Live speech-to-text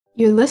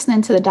You're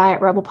listening to the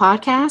Diet Rebel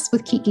podcast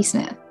with Kiki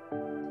Smith.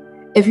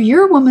 If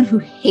you're a woman who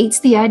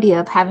hates the idea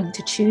of having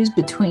to choose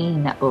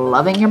between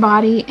loving your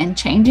body and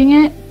changing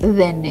it,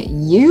 then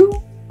you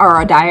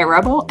are a diet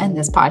rebel and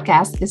this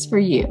podcast is for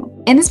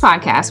you. In this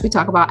podcast, we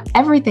talk about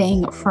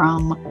everything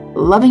from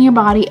loving your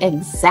body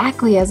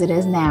exactly as it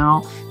is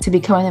now to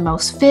becoming the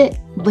most fit,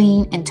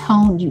 lean, and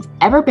toned you've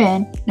ever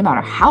been, no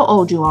matter how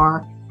old you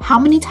are, how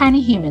many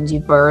tiny humans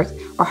you've birthed,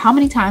 or how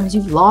many times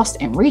you've lost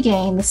and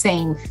regained the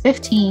same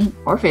 15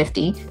 or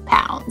 50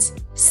 pounds.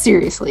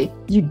 Seriously,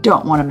 you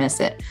don't want to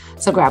miss it.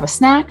 So grab a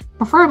snack,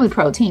 preferably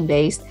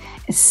protein-based,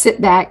 and sit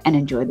back and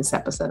enjoy this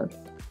episode.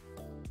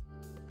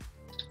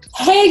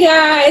 Hey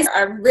guys,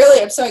 I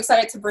really am so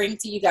excited to bring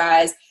to you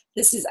guys.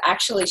 This is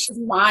actually, she's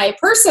my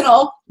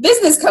personal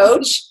business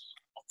coach,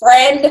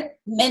 friend,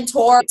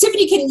 mentor.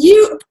 Tiffany, can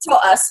you tell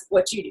us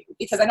what you do?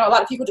 Because I know a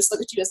lot of people just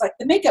look at you as like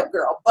the makeup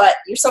girl, but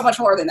you're so much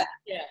more than that.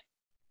 Yeah.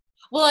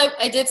 Well,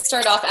 I did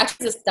start off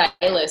actually as a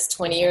stylist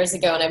 20 years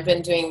ago, and I've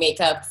been doing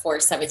makeup for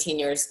 17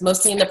 years,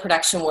 mostly in the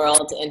production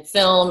world, in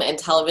film and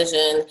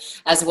television,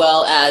 as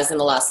well as in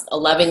the last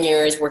 11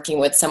 years working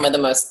with some of the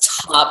most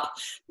top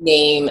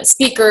name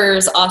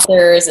speakers,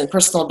 authors, and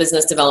personal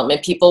business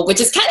development people, which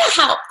is kind of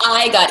how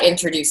I got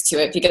introduced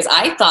to it, because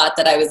I thought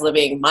that I was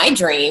living my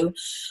dream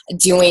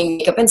doing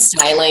makeup and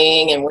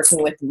styling and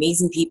working with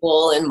amazing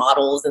people and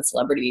models and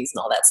celebrities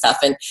and all that stuff.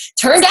 And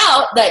turned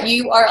out that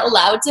you are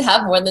allowed to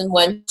have more than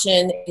one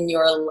chin in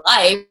your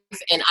life.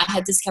 And I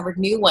had discovered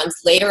new ones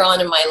later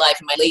on in my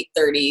life, in my late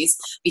 30s,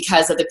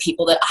 because of the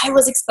people that I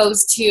was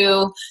exposed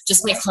to,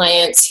 just my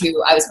clients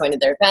who I was going to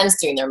their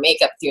events, doing their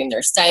makeup, doing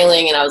their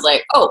styling. And I was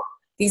like, oh,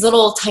 these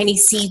little tiny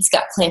seeds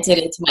got planted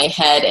into my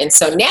head. And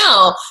so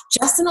now,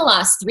 just in the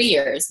last 3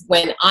 years,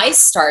 when I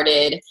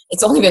started,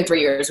 it's only been 3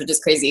 years, which is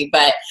crazy,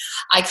 but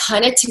I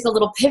kind of took a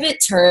little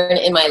pivot turn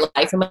in my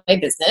life and my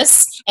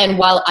business. And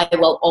while I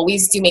will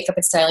always do makeup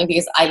and styling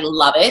because I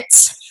love it,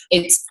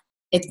 it's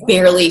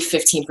barely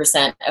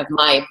 15% of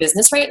my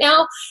business right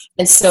now.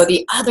 And so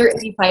the other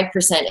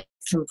 85%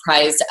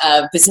 comprised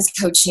of business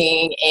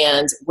coaching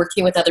and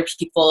working with other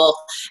people.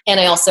 And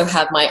I also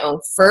have my own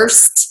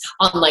first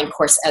online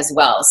course as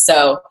well.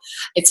 So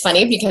it's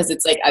funny because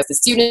it's like I was a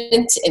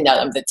student and now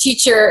I'm the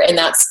teacher, and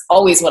that's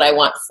always what I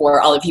want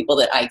for all the people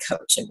that I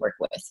coach and work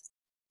with.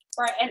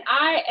 Right. And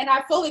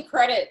I fully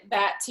credit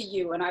that to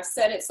you. And I've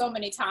said it so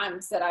many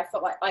times that I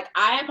feel like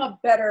I am a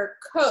better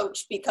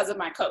coach because of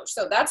my coach.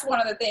 So that's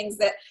one of the things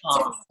that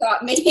Tiffany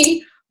taught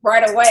me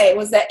right away,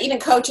 was that even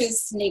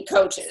coaches need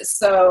coaches.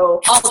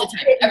 So all the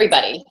time,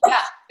 everybody.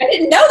 Yeah. I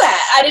didn't know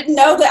that. I didn't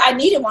know that I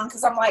needed one,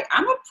 because I'm like,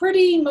 I'm a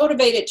pretty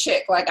motivated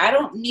chick. Like, I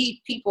don't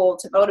need people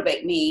to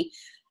motivate me.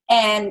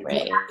 And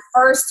right. When I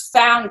first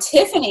found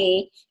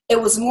Tiffany,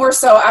 it was more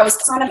so I was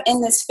kind of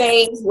in this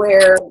phase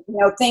where,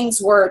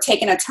 things were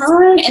taking a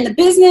turn in the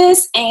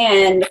business,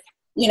 and,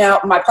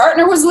 my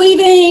partner was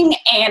leaving,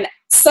 and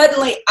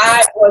suddenly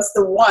I was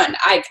the one.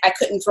 I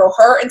couldn't throw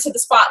her into the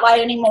spotlight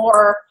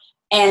anymore.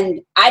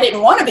 And I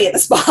didn't want to be in the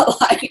spotlight.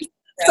 Right.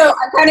 So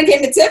I kind of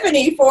came to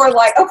Tiffany for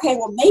like, okay,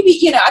 well, maybe,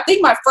 I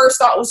think my first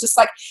thought was just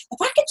like, if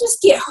I could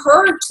just get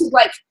her to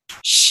like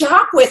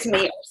shop with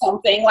me or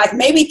something, like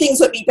maybe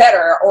things would be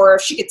better. Or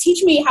if she could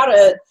teach me how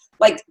to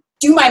like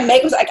do my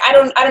makeup. Like, I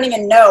don't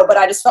even know, but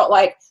I just felt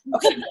like,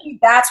 okay, maybe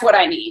that's what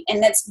I need.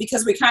 And that's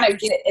because we kind of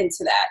get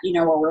into that,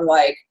 where we're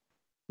like,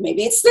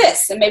 maybe it's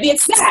this, and maybe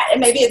it's that,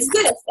 and maybe it's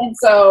this. And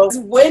so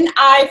when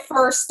I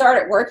first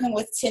started working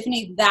with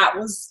Tiffany, that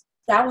was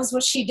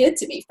what she did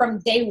to me from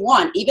day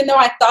one. Even though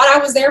I thought I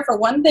was there for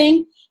one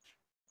thing,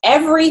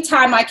 every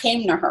time I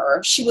came to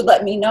her, she would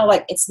let me know,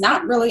 like, it's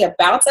not really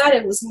about that.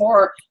 It was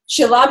more,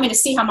 she allowed me to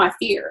see how my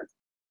fear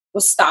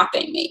was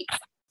stopping me.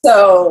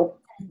 So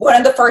one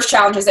of the first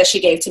challenges that she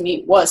gave to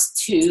me was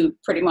to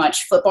pretty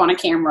much flip on a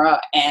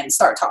camera and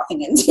start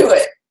talking into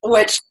it,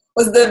 which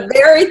was the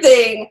very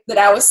thing that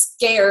I was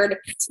scared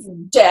to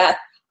death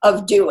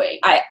of doing.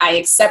 I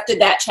accepted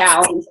that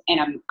challenge,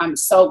 and I'm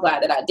so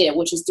glad that I did,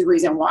 which is the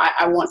reason why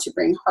I want to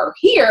bring her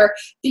here,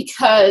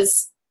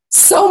 because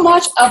so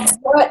much of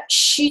what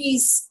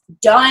she's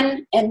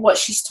done and what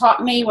she's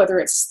taught me, whether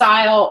it's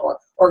style or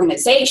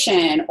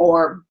organization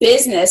or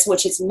business,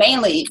 which is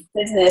mainly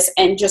business,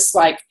 and just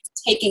like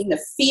taking the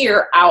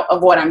fear out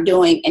of what I'm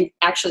doing and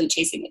actually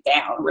chasing it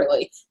down,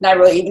 really. Not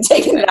really even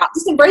taking it out,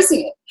 just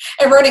embracing it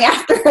and running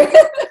after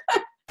it.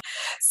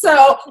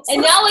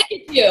 And now look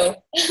at you.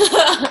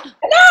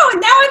 And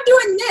now I'm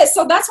doing this.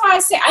 So that's why I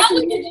say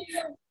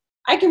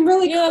I can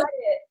really credit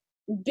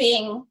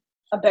being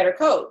a better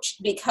coach,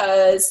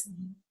 because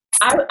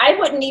I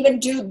wouldn't even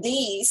do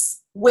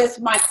these with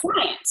my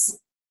clients.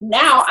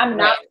 Now I'm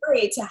not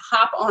afraid to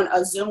hop on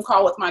a Zoom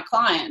call with my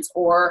clients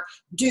or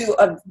do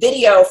a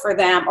video for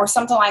them or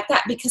something like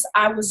that, because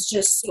I was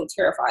just so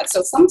terrified.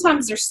 So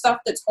sometimes there's stuff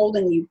that's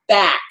holding you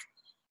back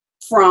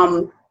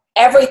from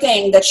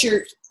everything that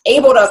you're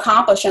able to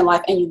accomplish in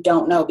life, and you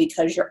don't know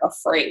because you're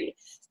afraid.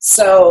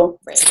 So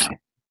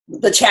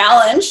the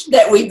challenge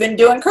that we've been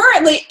doing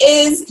currently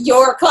is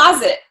your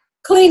closet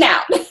clean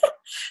out.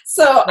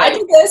 So I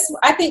did this,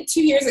 I think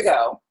 2 years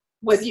ago,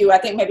 with you. I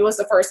think maybe it was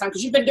the first time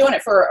because you've been doing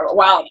it for a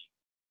while.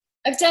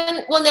 I've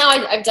done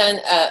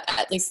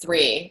at least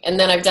 3, and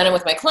then I've done it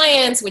with my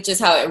clients, which is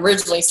how it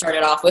originally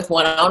started off with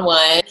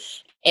one-on-one.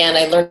 And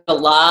I learned a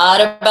lot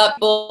about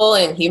people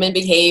and human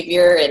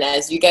behavior. And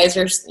as you guys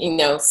are,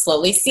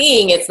 slowly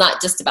seeing, it's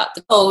not just about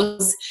the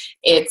clothes.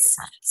 It's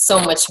so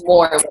much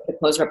more what the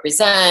clothes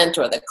represent,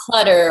 or the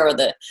clutter, or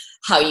the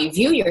how you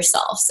view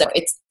yourself. So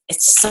it's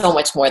so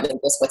much more than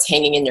just what's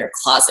hanging in your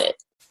closet.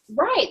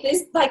 Right.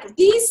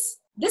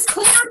 This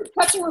cleaner is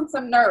touching on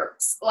some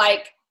nerves.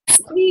 Like,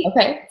 we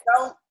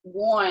don't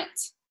want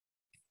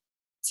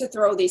to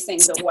throw these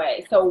things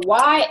away. So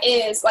why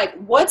is, like,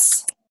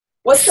 what's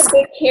the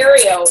big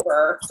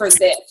carryover for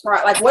this,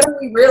 right? Like, what are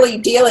we really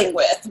dealing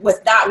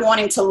with not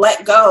wanting to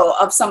let go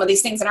of some of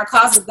these things in our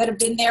closets that have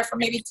been there for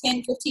maybe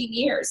 10, 15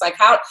 years? Like,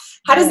 how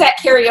does that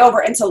carry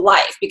over into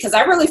life? Because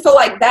I really feel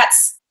like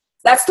that's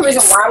the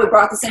reason why we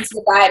brought this into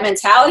the diet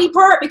mentality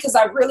part, because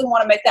I really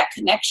want to make that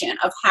connection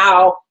of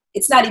how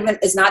it's not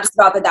just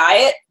about the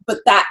diet, but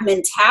that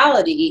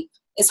mentality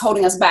is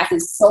holding us back in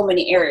so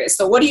many areas.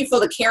 So what do you feel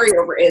the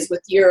carryover is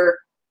with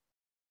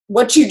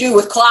what you do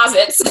with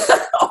closets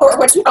or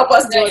what you help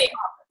us do with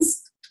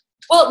closets?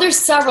 Well, there's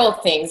several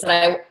things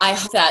that I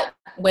hope that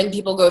when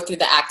people go through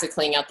the act of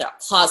cleaning out their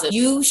closet,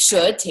 you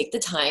should take the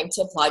time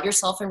to applaud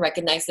yourself and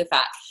recognize the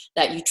fact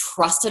that you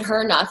trusted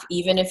her enough,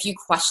 even if you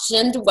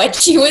questioned what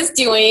she was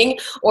doing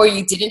or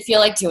you didn't feel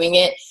like doing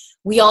it.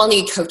 We all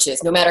need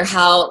coaches, no matter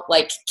how,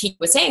 like Keith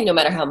was saying, no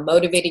matter how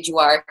motivated you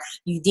are,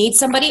 you need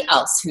somebody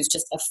else who's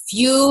just a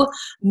few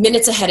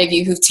minutes ahead of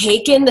you, who've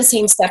taken the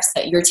same steps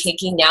that you're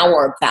taking now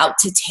or about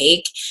to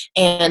take,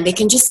 and they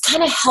can just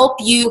kind of help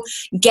you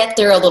get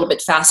there a little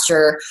bit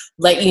faster,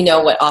 let you know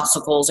what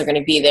obstacles are going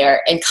to be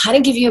there, and kind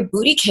of give you a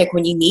booty kick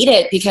when you need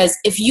it. Because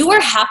if you were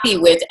happy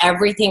with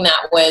everything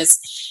that was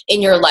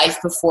in your life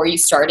before you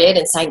started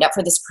and signed up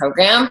for this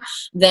program,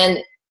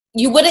 then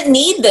you wouldn't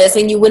need this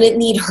and you wouldn't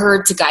need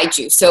her to guide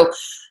you. So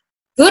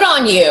good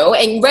on you,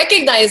 and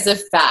recognize the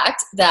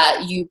fact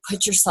that you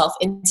put yourself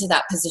into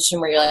that position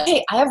where you're like,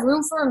 hey, I have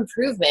room for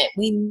improvement.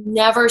 We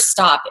never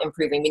stop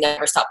improving. We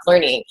never stop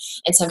learning.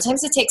 And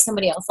sometimes it takes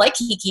somebody else like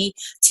Kiki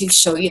to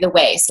show you the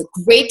way. So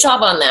great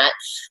job on that.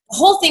 The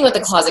whole thing with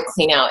the closet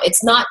clean out,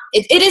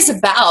 it is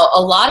about,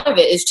 a lot of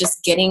it is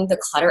just getting the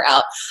clutter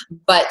out.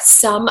 But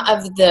some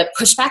of the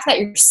pushback that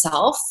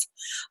yourself,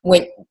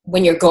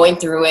 when you're going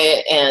through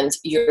it and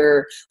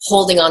you're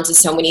holding on to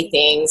so many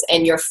things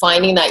and you're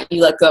finding that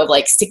you let go of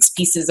like 6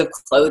 pieces of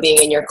clothing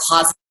and your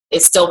closet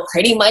is still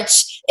pretty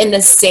much in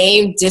the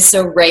same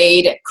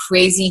disarrayed,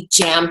 crazy,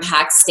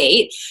 jam-packed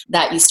state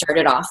that you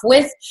started off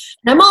with.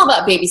 And I'm all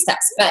about baby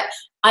steps, but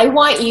I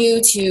want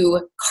you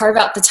to carve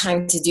out the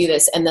time to do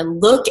this and then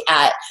look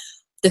at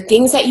the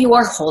things that you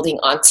are holding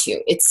on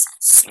to. It's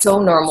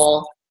so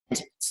normal,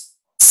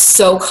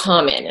 so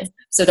common.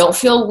 So don't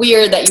feel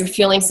weird that you're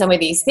feeling some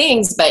of these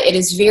things, but it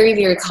is very,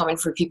 very common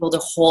for people to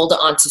hold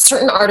on to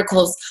certain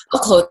articles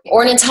of clothing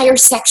or an entire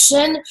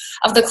section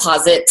of the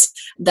closet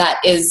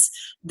that is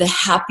the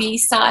happy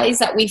size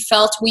that we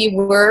felt we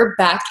were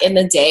back in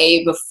the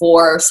day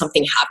before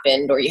something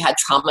happened, or you had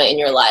trauma in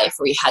your life,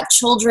 or you had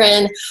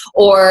children,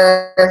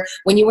 or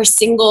when you were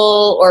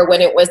single, or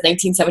when it was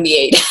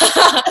 1978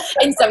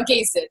 in some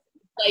cases.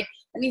 Like,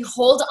 we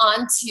hold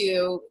on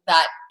to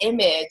that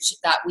image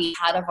that we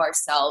had of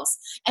ourselves,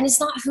 and it's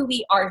not who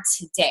we are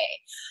today.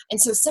 And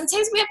so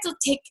sometimes we have to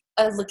take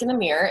a look in the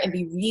mirror and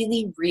be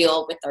really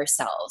real with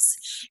ourselves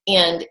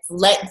and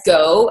let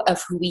go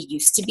of who we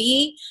used to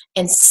be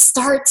and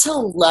start to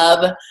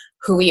love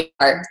who we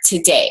are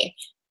today,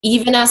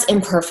 even as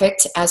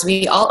imperfect as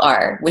we all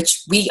are,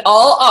 which we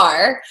all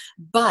are.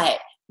 But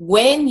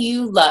when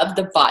you love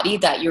the body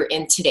that you're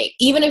in today,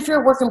 even if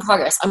you're a work in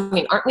progress, I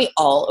mean, aren't we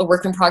all a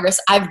work in progress?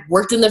 I've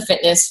worked in the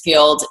fitness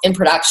field in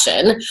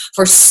production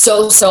for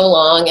so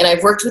long, and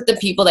I've worked with the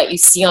people that you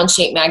see on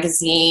Shape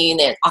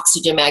Magazine and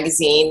Oxygen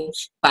Magazine.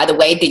 By the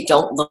way, they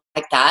don't look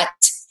like that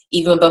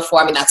even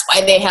before. I mean, that's why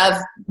they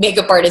have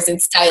makeup artists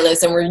and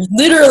stylists, and we're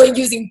literally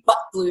using butt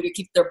glue to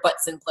keep their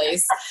butts in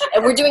place.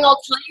 And we're doing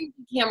all kinds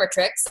of camera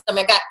tricks. I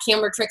mean, I got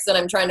camera tricks that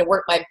I'm trying to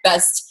work my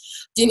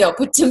best,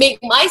 to make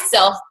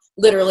myself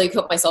literally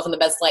put myself in the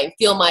best light and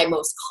feel my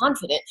most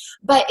confident.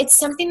 But it's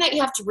something that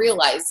you have to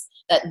realize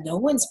that no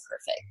one's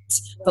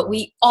perfect, but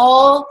we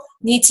all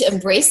need to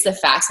embrace the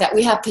fact that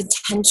we have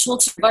potential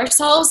to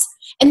ourselves.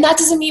 And that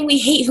doesn't mean we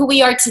hate who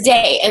we are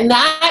today. And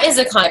that is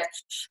a concept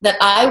that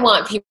I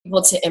want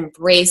people to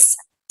embrace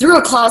through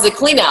a closet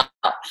clean out,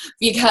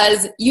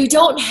 because you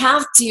don't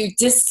have to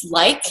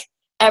dislike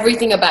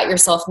everything about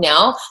yourself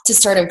now to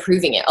start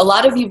improving it. A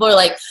lot of people are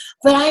like,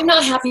 but I'm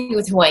not happy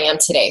with who I am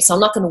today, so I'm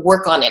not going to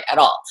work on it at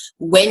all.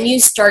 When you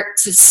start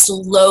to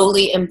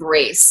slowly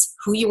embrace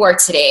who you are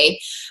today,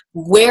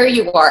 where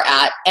you are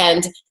at,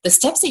 and the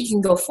steps that you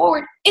can go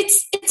forward,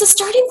 it's a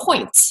starting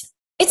point.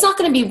 It's not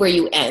going to be where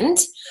you end.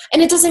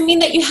 And it doesn't mean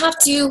that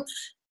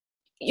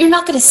you're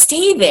not going to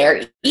stay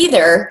there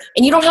either.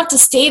 And you don't have to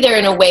stay there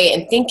in a way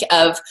and think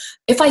of,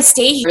 if I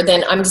stay here,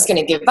 then I'm just going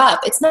to give up.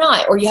 It's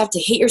not. Or you have to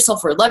hate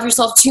yourself or love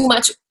yourself too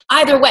much.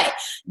 Either way,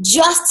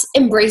 just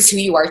embrace who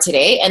you are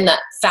today. And the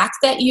fact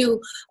that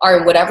you are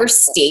in whatever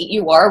state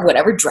you are,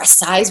 whatever dress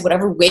size,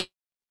 whatever weight,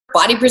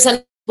 body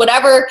percent,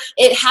 whatever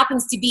it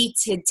happens to be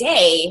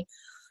today,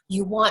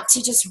 you want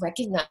to just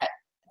recognize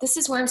this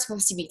is where I'm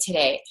supposed to be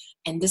today.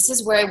 And this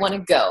is where I want to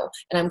go.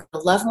 And I'm going to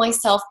love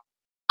myself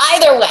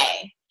either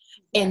way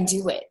and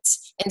do it.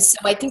 And so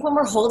I think when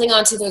we're holding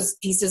on to those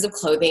pieces of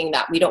clothing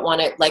that we don't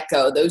want to let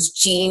go, those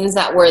jeans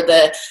that were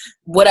the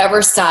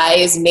whatever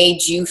size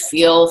made you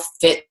feel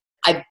fit,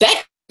 I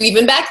bet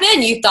even back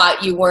then you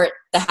thought you weren't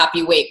the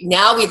happy weight.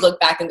 Now we look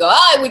back and go,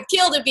 oh, I would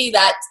kill to be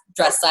that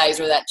dress size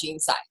or that jean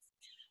size.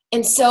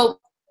 And so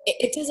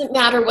it doesn't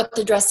matter what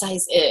the dress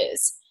size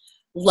is.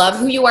 Love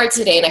who you are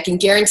today. And I can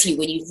guarantee you,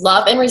 when you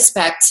love and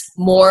respect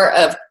more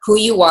of who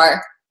you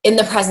are in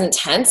the present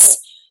tense,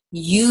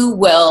 you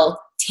will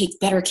take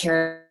better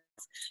care.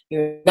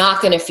 You're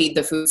not going to feed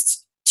the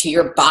foods to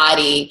your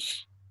body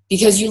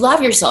because you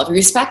love yourself, you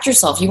respect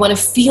yourself, you want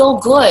to feel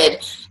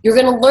good. You're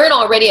going to learn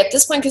already at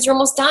this point because you're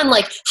almost done.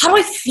 Like, how do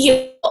I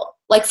feel?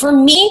 Like for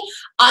me,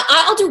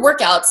 I'll do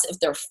workouts if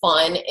they're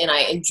fun and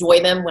I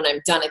enjoy them when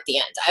I'm done at the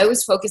end. I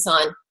always focus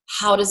on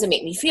how does it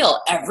make me feel?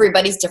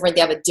 Everybody's different.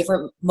 They have a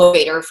different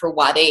motivator for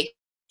why they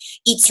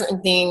eat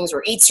certain things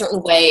or eat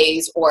certain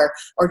ways or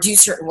do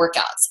certain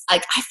workouts.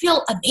 Like, I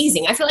feel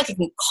amazing. I feel like I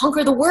can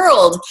conquer the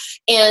world.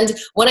 And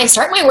when I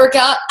start my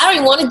workout, I don't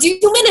even want to do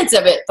 2 minutes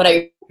of it, but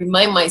I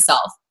remind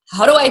myself,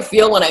 how do I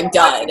feel when I'm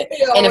done?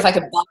 And if I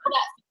could bottle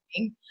that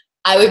thing,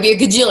 I would be a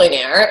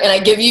gajillionaire. And I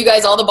give you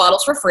guys all the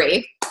bottles for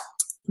free.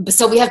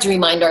 So we have to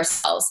remind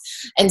ourselves.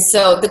 And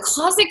so the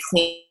closet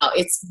clean out,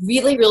 it's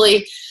really,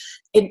 really,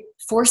 it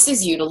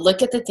forces you to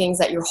look at the things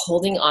that you're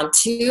holding on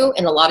to.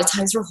 And a lot of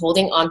times we're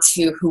holding on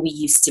to who we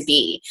used to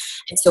be.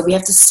 And so we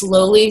have to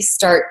slowly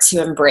start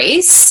to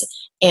embrace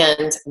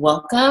and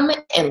welcome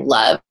and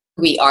love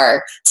who we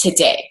are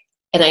today.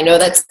 And I know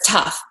that's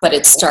tough, but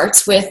it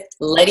starts with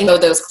letting go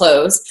of those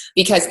clothes,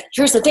 because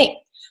here's the thing.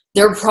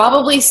 They're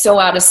probably so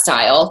out of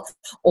style,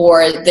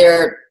 or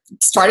they're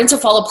starting to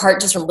fall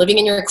apart just from living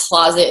in your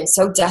closet and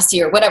so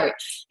dusty or whatever.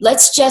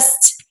 Let's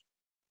just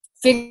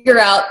figure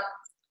out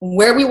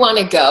where we want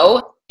to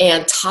go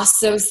and toss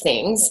those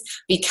things,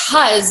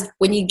 because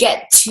when you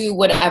get to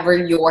whatever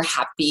your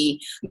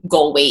happy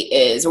goal weight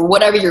is or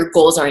whatever your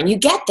goals are and you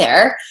get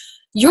there,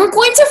 you're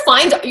going to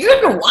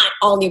want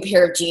all new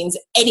pair of jeans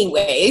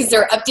anyways.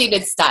 They're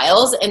updated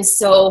styles. And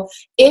so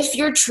if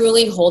you're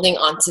truly holding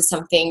on to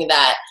something,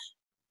 that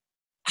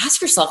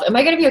ask yourself, am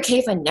I going to be okay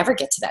if I never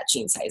get to that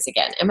jean size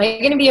again? Am I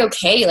going to be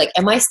okay? Like,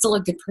 am I still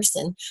a good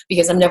person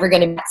because I'm never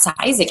going to be that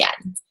size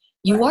again?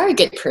 You are a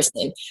good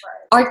person.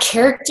 Our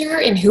character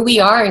and who we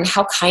are and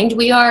how kind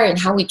we are and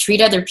how we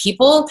treat other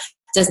people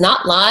does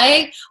not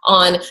lie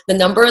on the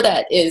number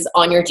that is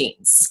on your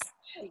jeans.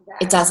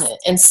 It doesn't.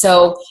 And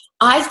so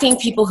I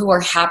think people who are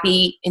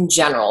happy in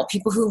general,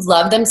 people who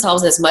love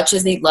themselves as much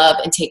as they love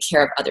and take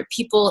care of other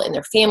people and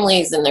their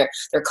families and their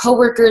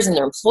coworkers and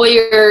their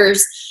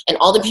employers and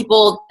all the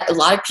people, a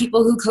lot of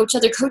people who coach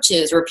other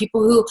coaches, or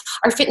people who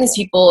are fitness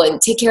people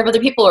and take care of other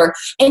people, or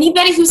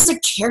anybody who's a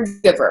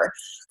caregiver.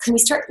 Can we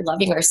start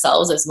loving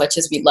ourselves as much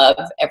as we love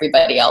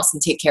everybody else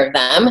and take care of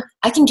them?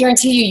 I can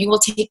guarantee you, you will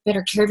take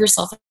better care of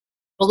yourself.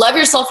 Love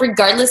yourself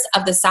regardless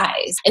of the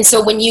size. And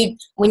so when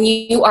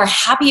you are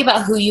happy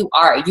about who you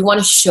are, you want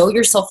to show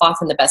yourself off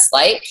in the best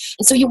light.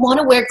 And so you want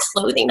to wear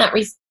clothing that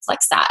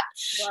reflects that.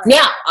 Right.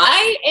 Now,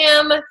 I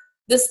am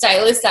the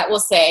stylist that will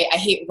say, I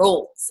hate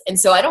rules. And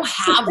so I don't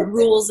have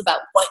rules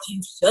about what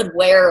you should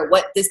wear or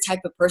what this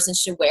type of person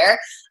should wear.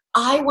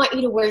 I want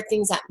you to wear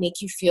things that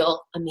make you feel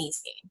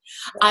amazing.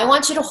 I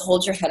want you to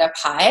hold your head up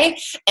high.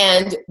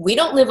 And we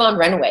don't live on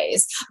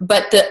runways,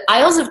 but the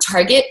aisles of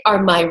Target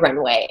are my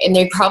runway, and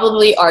they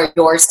probably are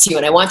yours too.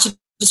 And I want you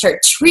to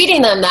start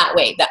treating them that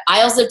way. The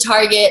aisles of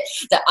Target,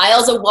 the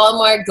aisles of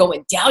Walmart,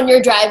 going down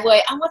your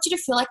driveway. I want you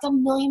to feel like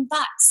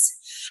 $1,000,000.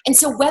 And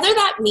so whether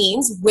that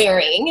means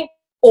wearing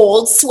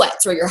old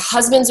sweats or your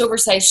husband's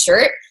oversized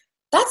shirt,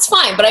 that's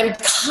fine, but I'm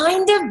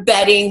kind of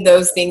betting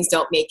those things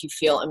don't make you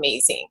feel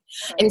amazing.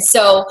 And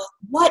so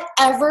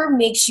whatever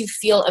makes you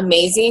feel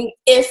amazing,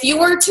 if you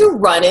were to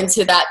run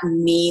into that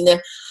mean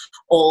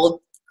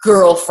old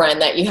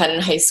girlfriend that you had in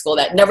high school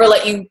that never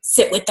let you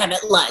sit with them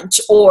at lunch,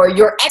 or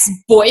your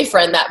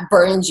ex-boyfriend that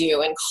burned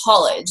you in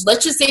college,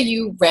 let's just say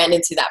you ran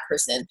into that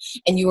person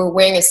and you were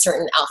wearing a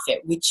certain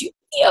outfit, would you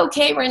be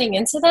okay running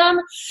into them?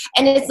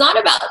 And it's not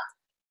about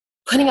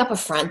putting up a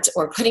front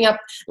or putting up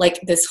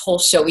like this whole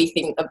showy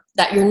thing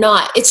that you're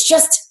not. It's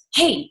just,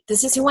 hey,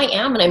 this is who I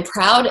am and I'm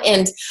proud,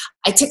 and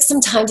I took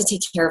some time to take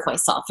care of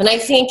myself. And I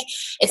think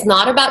it's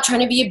not about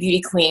trying to be a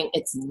beauty queen.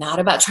 It's not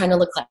about trying to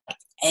look like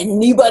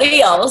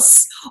anybody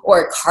else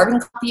or a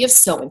carbon copy of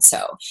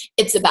so-and-so.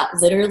 It's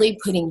about literally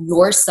putting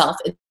yourself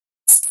in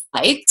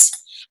light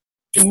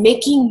and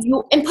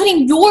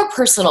putting your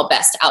personal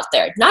best out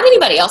there. Not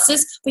anybody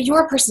else's, but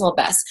your personal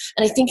best.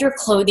 And I think your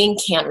clothing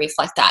can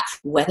reflect that.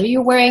 Whether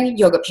you're wearing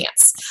yoga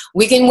pants,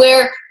 we can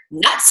wear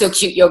not so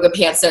cute yoga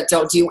pants that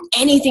don't do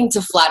anything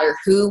to flatter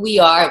who we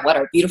are, what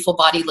our beautiful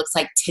body looks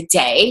like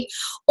today.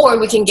 Or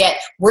we can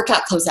get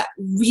workout clothes that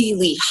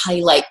really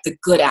highlight the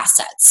good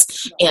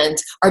assets and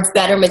are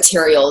better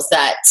materials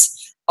that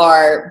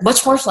are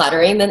much more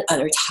flattering than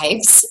other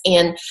types.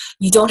 And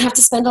you don't have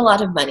to spend a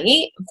lot of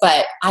money,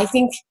 but I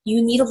think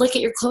you need to look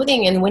at your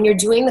clothing. And when you're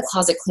doing the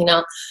closet clean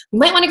out, you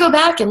might want to go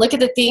back and look at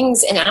the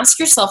things and ask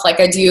yourself, like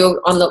I do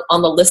on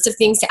the list of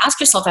things to ask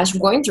yourself as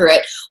you're going through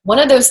it. One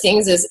of those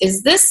things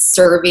is this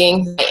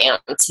serving who I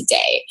am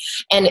today?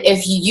 And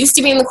if you used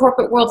to be in the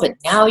corporate world, but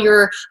now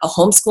you're a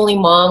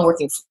homeschooling mom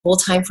working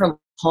full-time from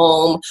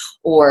home,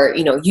 or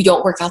you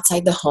don't work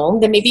outside the home,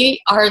 then maybe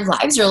our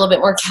lives are a little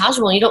bit more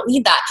casual, and you don't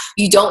need that.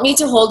 You don't need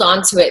to hold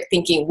on to it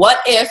thinking, what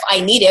if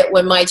I need it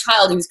when my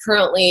child, who's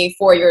currently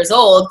 4 years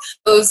old,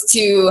 goes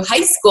to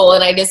high school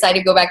and I decide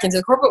to go back into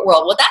the corporate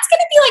world? Well, that's going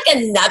to be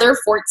like another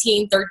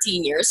 14,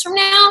 13 years from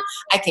now.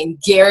 I can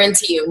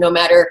guarantee you, no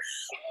matter,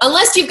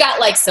 unless you've got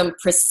like some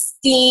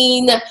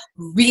pristine,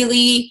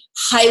 really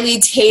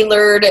highly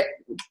tailored,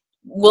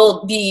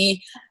 we'll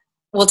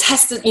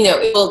test it,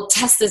 it will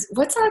test this.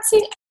 What's that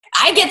saying?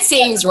 I get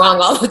sayings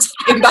wrong all the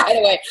time, by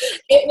the way.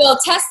 It will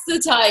test the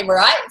time,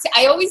 right?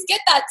 I always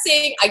get that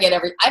saying. I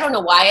don't know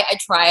why I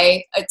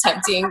try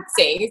attempting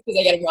sayings because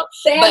I get them wrong.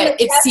 But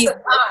it's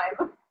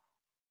time.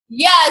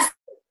 Yes.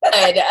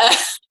 And,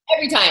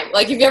 every time.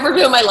 Like, if you've ever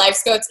been on my life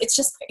scopes, it's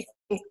just like,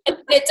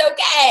 it's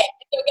okay.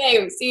 It's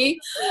okay. See,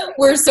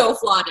 we're so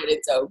flawed and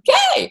it's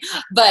okay.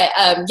 But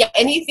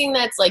anything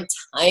that's like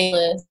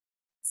timeless.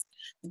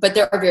 But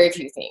there are very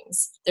few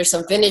things. There's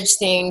some vintage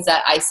things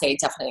that I say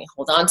definitely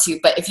hold on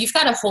to. But if you've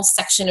got a whole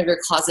section of your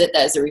closet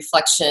that is a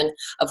reflection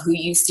of who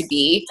you used to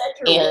be,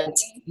 and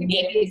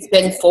maybe it's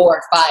been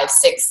 4, 5,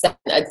 6, 7,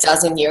 a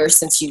dozen years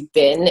since you've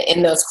been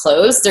in those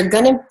clothes, they're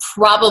going to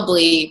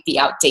probably be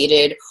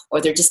outdated, or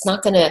they're just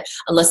not going to,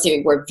 unless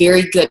they were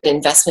very good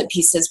investment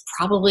pieces,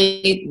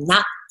 probably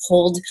not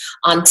hold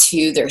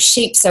onto their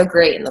shape so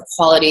great and the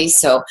quality.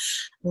 So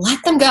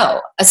let them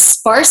go. A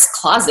sparse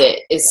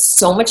closet is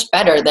so much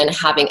better than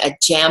having a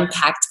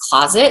jam-packed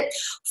closet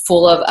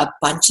full of a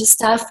bunch of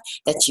stuff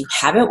that you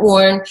haven't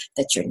worn,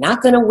 that you're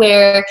not going to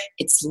wear.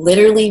 It's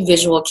literally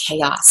visual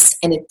chaos,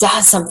 and it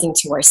does something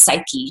to our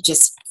psyche,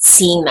 just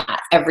seeing that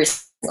every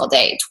single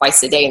day,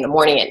 twice a day, in the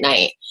morning, at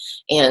night.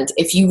 And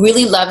if you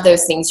really love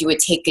those things, you would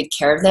take good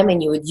care of them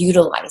and you would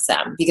utilize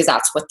them, because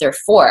that's what they're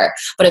for.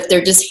 But if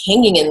they're just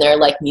hanging in there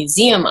like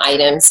museum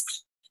items,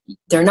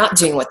 they're not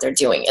doing what they're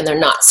doing, and they're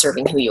not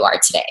serving who you are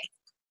today.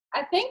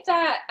 I think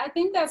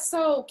that's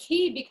so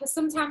key, because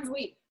sometimes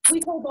we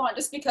hold on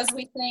just because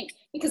we think,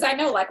 because I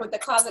know, like with the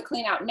closet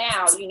clean out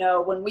now,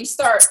 when we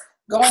start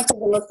going through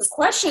the list of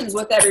questions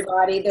with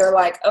everybody, they're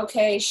like,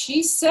 okay,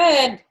 she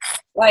said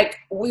like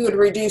we would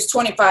reduce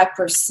 25%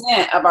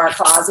 of our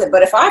closet,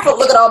 but if I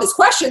look at all these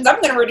questions,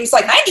 I'm going to reduce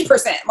like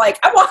 90%. Like,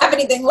 I won't have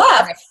anything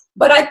left. Right.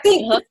 But I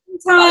think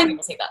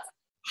sometimes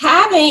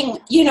having,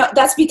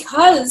 that's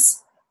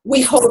because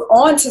we hold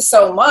on to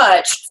so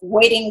much,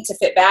 waiting to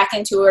fit back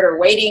into it, or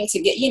waiting to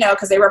get,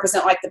 because they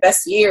represent like the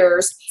best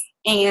years.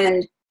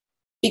 And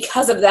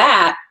because of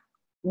that,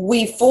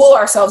 we fool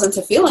ourselves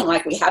into feeling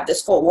like we have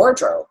this full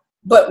wardrobe,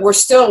 but we're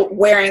still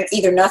wearing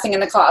either nothing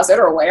in the closet,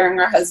 or wearing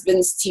our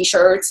husband's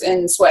t-shirts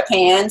and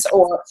sweatpants,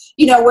 or,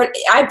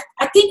 I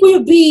think we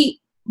would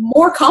be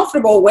more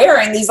comfortable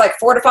wearing these like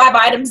 4 to 5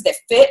 items that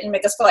fit and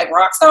make us feel like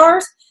rock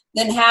stars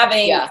than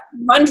having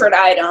 100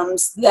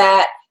 items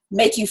that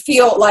make you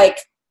feel like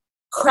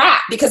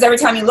crap, because every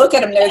time you look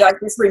at them, they're like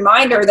this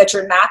reminder that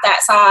you're not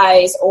that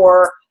size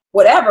or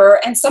whatever.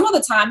 And some of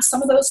the time,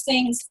 some of those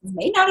things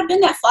may not have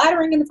been that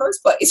flattering in the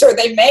first place, or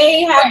they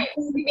may have.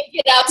 We make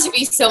it out to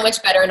be so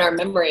much better in our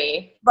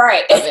memory.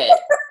 Right. Of it.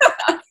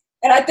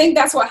 And I think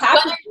that's what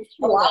happens.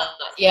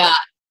 Yeah.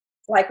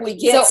 Like, we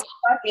get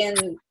stuck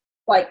in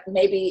like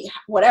maybe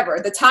whatever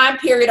the time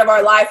period of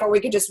our life where we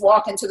could just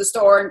walk into the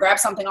store and grab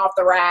something off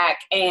the rack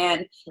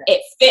and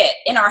it fit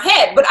in our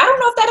head. But I don't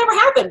know if that ever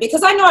happened,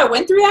 because I know I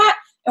went through that.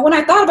 And when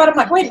I thought about it, I'm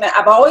like, wait a minute,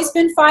 I've always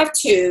been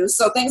 5'2",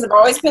 so things have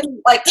always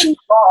been like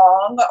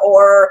long,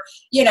 or,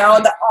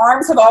 the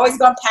arms have always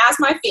gone past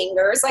my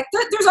fingers. Like,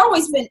 there's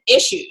always been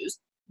issues,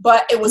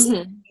 but it was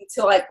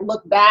to like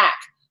look back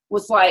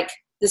with like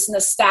this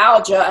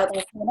nostalgia.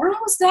 Like, when I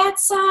was that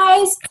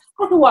size,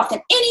 I could walk in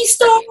any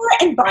store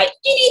and buy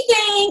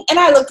anything, and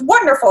I looked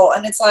wonderful.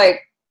 And it's like,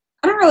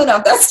 I don't really know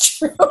if that's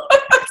true.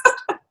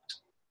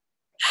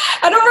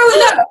 I don't really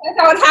know if that's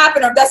how it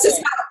happened, or if that's just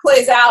how it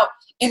plays out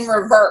in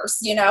reverse,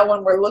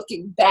 when we're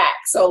looking back.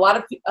 So a lot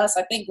of us,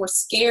 I think, we're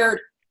scared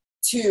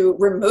to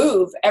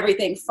remove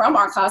everything from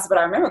our closet. But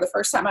I remember the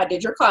first time I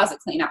did your closet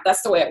clean out,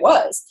 that's the way it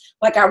was.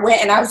 Like, I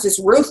went and I was just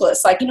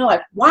ruthless. Like,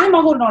 like, why am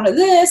I holding on to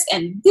this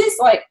and this?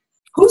 Like,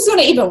 who's going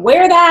to even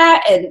wear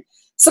that? And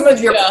some of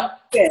your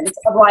questions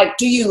of like,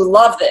 do you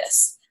love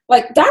this?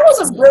 Like, that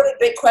was a really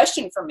big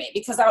question for me,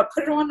 because I would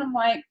put it on and I'm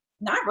like,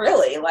 not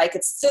really. Like,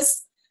 it's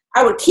just,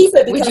 I would keep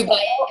it. Because would you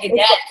buy it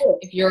again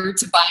if you were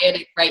to buy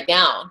it right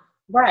now?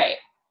 Right.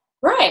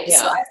 Yeah.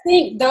 So I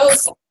think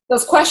those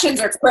those questions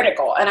are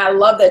critical. And I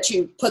love that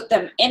you put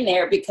them in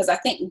there, because I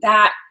think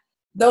that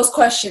those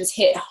questions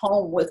hit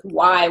home with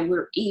why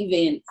we're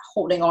even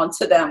holding on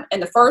to them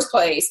in the first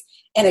place.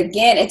 And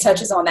again, it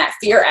touches on that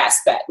fear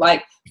aspect.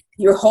 Like,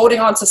 you're holding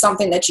on to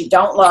something that you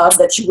don't love,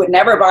 that you would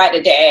never buy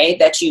today,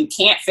 that you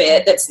can't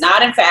fit, that's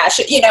not in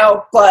fashion,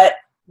 but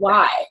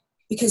why?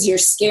 Because you're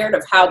scared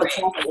of how the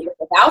client will look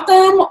without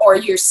them, or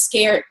you're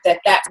scared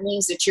that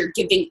means that you're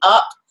giving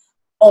up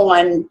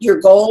on your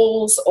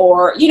goals,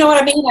 or, you know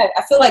what I mean?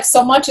 I feel like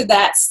so much of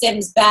that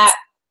stems back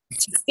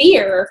to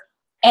fear,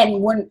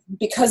 and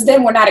because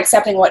then we're not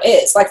accepting what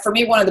is. Like, for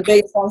me, one of the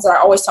biggest ones that I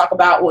always talk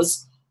about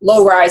was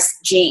low-rise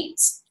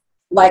jeans.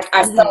 Like,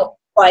 I felt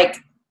like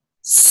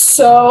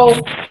so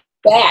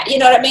bad, you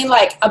know what I mean?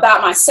 Like,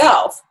 about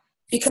myself,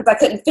 because I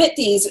couldn't fit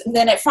these. And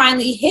then it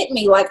finally hit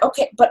me like,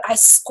 okay, but I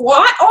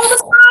squat all the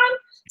time.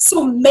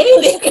 So maybe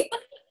there's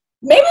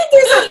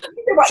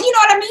you know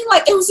what I mean?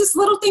 Like, it was just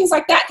little things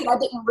like that I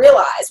didn't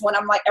realize, when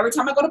I'm like, every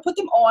time I go to put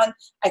them on,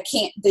 I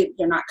can't,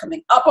 they're not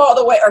coming up all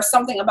the way, or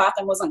something about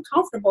them was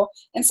uncomfortable.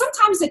 And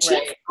sometimes the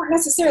changes aren't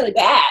necessarily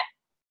bad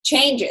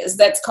changes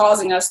that's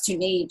causing us to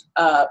need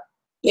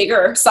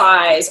bigger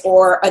size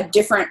or a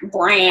different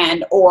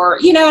brand, or,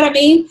 you know what I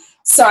mean?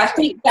 So I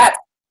think that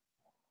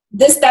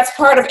that's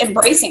part of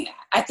embracing that.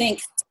 I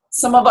think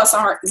some of us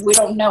we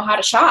don't know how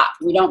to shop.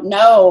 We don't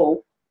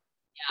know.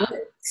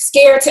 We're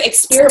scared to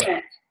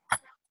experiment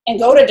and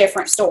go to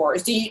different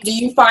stores. Do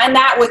you find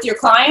that with your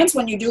clients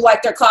when you do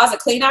like their closet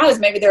clean out, is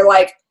maybe they're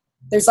like,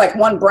 there's like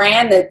one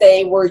brand that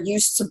they were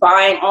used to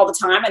buying all the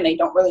time and they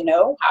don't really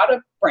know how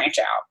to branch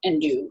out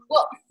and do?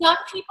 Well, some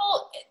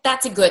people,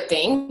 that's a good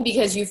thing,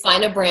 because you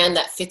find a brand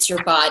that fits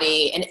your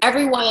body, and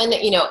everyone,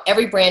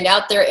 every brand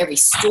out there, every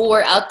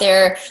store out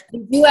there,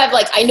 you have,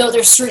 like, I know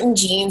there's certain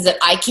jeans that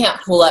I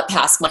can't pull up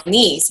past my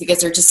knees because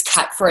they're just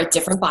cut for a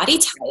different body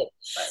type.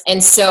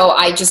 And so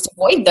I just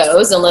avoid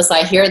those unless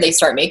I hear they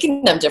start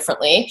making them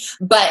differently.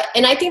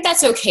 And I think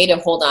that's okay to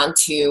hold on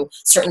to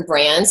certain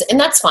brands, and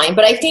that's fine.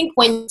 But I think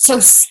when so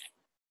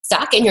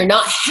stuck and you're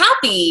not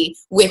happy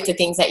with the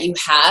things that you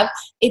have,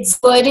 it's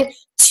good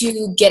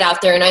to get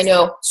out there. And I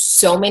know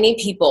so many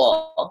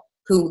people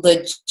who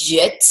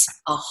legit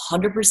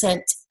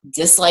 100%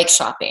 dislike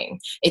shopping.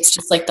 It's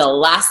just like the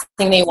last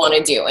thing they want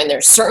to do. And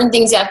there's certain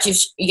things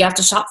you have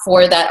to shop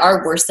for that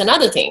are worse than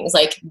other things,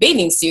 like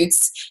bathing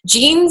suits,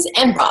 jeans,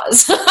 and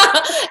bras.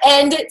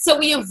 And so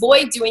we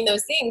avoid doing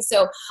those things.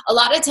 So a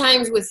lot of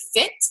times with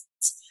fit,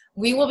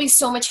 we will be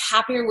so much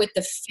happier with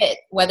the fit,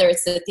 whether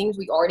it's the things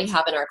we already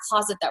have in our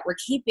closet that we're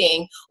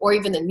keeping, or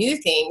even the new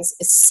things,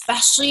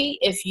 especially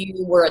if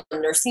you were a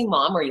nursing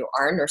mom, or you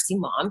are a nursing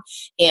mom,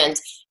 and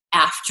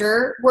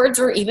afterwards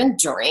or even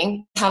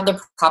during have the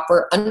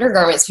proper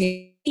undergarments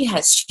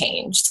has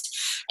changed.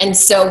 And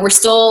so we're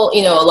still,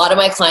 a lot of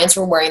my clients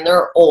were wearing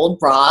their old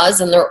bras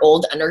and their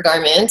old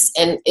undergarments,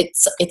 and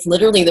it's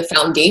literally the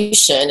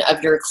foundation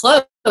of your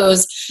clothes.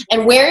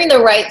 And wearing the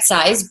right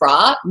size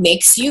bra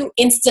makes you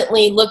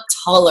instantly look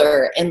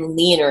taller and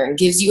leaner, and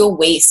gives you a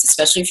waist,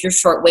 especially if you're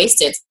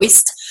short-waisted.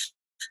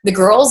 The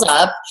girls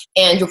up,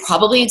 and you're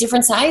probably a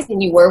different size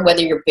than you were,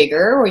 whether you're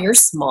bigger or you're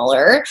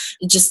smaller.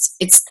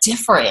 It's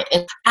different.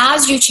 And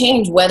as you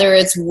change, whether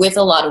it's with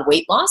a lot of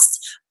weight loss,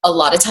 a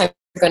lot of times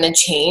you're going to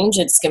change.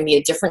 It's going to be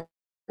a different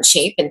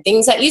shape, and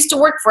things that used to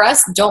work for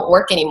us don't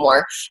work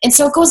anymore. And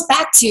so it goes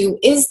back to,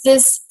 is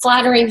this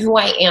flattering who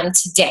I am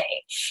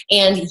today?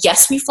 And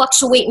yes, we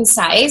fluctuate in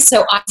size.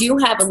 So I do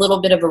have a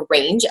little bit of a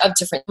range of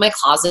different in my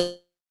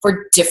closet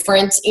for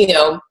different,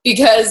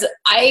 because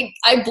I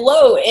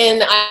blow,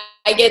 and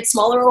I get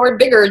smaller or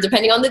bigger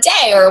depending on the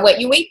day, or what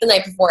you ate the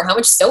night before, how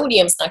much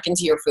sodium snuck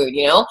into your food,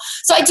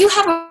 So I do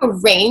have a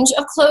range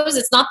of clothes.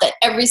 It's not that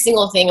every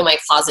single thing in my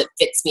closet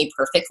fits me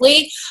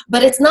perfectly,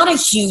 but it's not a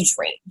huge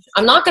range.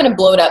 I'm not going to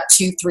blow it up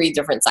 2-3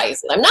 different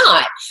sizes. I'm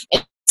not.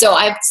 And so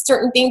I have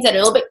certain things that are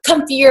a little bit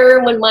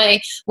comfier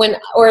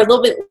or a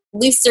little bit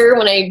looser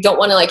when I don't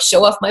want to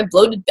show off my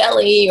bloated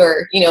belly,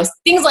 or,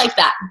 things like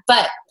that.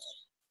 But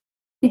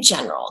in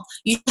general,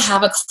 you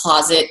have a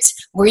closet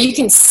where you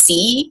can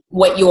see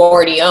what you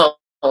already own.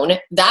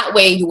 That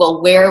way you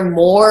will wear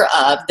more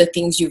of the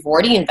things you've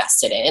already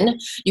invested in.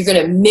 You're going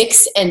to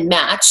mix and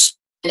match.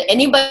 And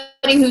anybody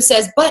who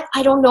says, but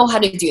I don't know how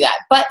to do that,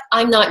 but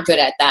I'm not good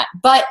at that,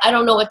 but I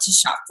don't know what to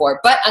shop for,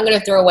 but I'm going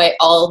to throw away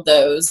all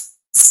those,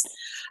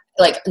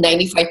 like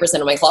 95%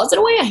 of my closet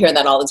away. I hear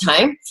that all the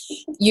time.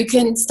 You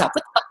can stop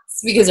with that,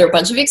 because there are a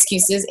bunch of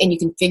excuses, and you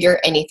can figure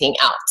anything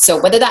out. So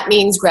whether that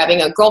means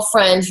grabbing a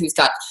girlfriend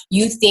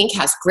you think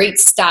has great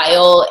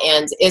style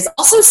and is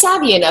also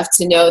savvy enough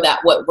to know that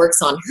what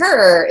works on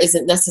her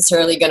isn't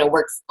necessarily going to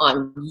work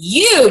on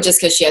you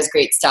just because she has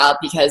great style,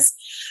 because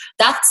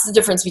that's the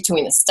difference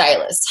between a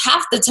stylist.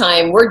 Half the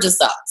time we're just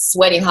a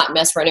sweaty hot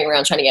mess running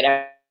around trying to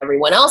get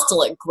everyone else to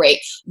look great,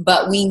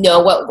 but we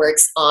know what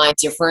works on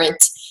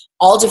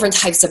all different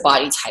types of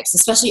body types,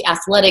 especially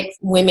athletic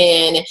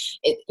women.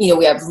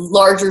 We have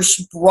larger,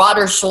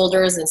 broader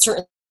shoulders, and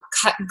certain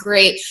cut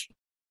great.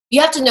 You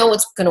have to know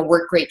what's going to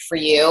work great for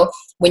you.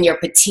 When you're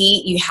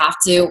petite, you have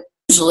to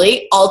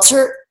usually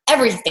alter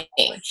everything.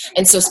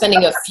 And so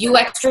spending a few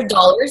extra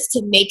dollars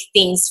to make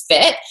things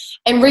fit,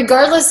 and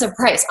regardless of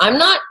price, I'm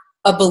not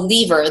a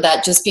believer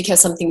that just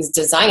because something's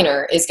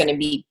designer is going to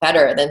be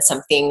better than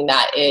something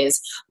that is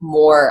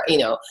more,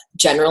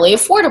 generally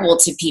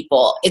affordable to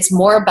people. It's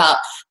more about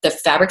the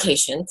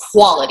fabrication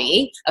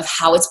quality of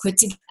how it's put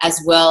together, as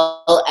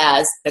well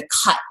as the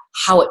cut,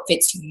 how it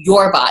fits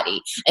your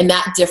body. And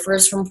that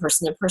differs from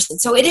person to person.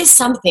 So it is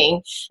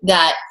something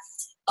that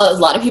a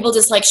lot of people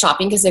dislike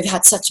shopping because they've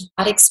had such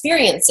bad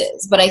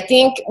experiences. But I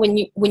think when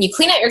you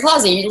clean out your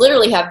closet, you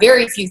literally have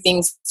very few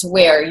things to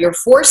wear. You're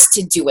forced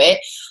to do it.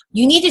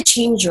 You need to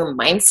change your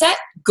mindset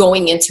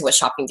going into a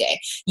shopping day.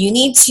 You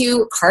need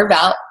to carve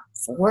out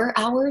 4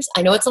 hours.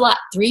 I know it's a lot,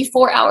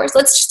 3-4 hours.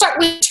 Let's start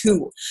with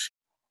 2.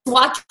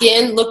 Walk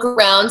in, look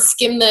around,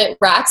 skim the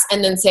racks,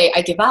 and then say,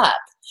 I give up.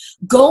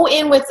 Go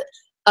in with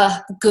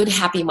a good,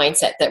 happy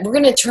mindset that we're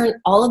going to turn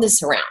all of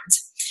this around.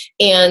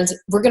 And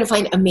we're going to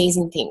find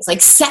amazing things.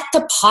 Like, set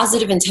the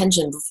positive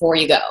intention before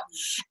you go.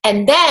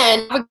 And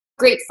then have a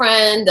great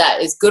friend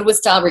that is good with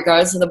style,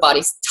 regardless of the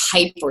body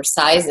type or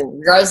size, and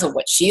regardless of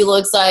what she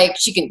looks like.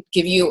 She can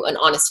give you an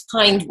honest,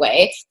 kind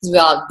way, because we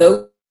all have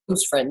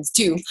those friends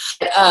too.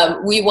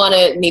 We want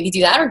to maybe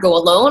do that or go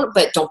alone,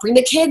 but don't bring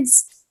the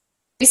kids.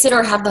 Babysit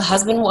or have the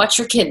husband watch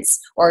your kids,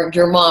 or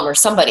your mom or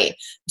somebody.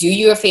 Do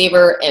you a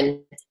favor and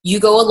you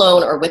go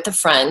alone or with a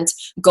friend.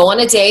 Go on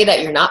a day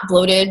that you're not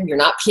bloated, you're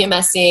not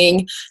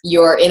PMSing,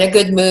 you're in a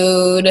good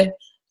mood,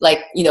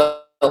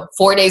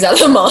 4 days out of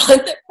the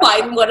month.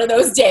 Find one of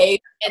those days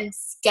and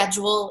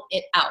schedule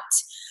it out.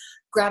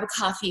 Grab a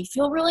coffee,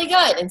 feel really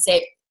good, and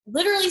say,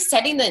 literally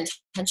setting the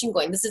intention,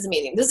 going, this is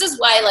amazing. This is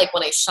why,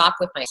 when I shop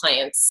with my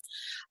clients,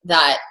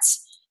 that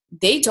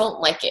they don't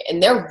like it,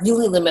 and they're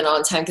really limited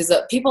on time, because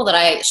the people that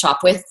I shop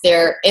with,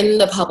 they're in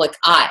the public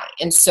eye,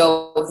 and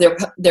so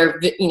their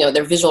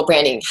visual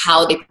branding,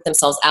 how they put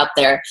themselves out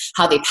there,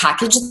 how they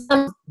package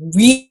them,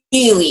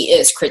 really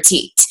is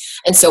critiqued.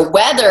 And so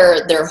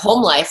whether their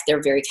home life,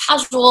 they're very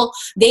casual,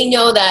 they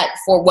know that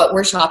for what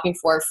we're shopping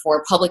for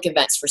public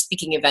events, for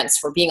speaking events,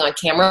 for being on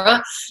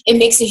camera, it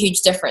makes a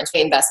huge difference.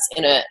 We invest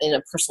in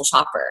a personal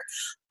shopper.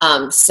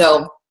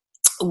 So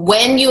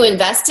when you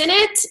invest in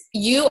it,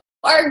 you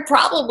are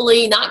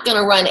probably not going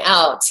to run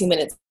out 2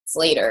 minutes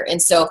later.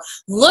 And so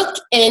look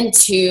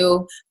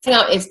into, find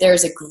out if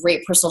there's a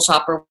great personal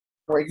shopper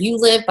where you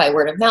live by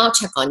word of mouth.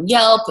 Check on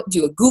Yelp,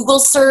 do a Google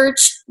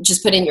search,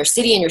 just put in your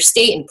city and your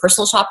state and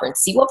personal shopper and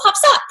see what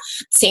pops up.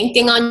 Same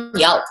thing on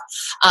Yelp.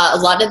 A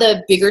lot of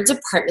the bigger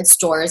department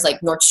stores like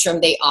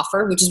Nordstrom, they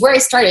offer, which is where I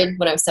started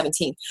when I was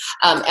 17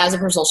 as a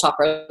personal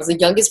shopper. I was the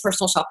youngest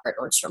personal shopper at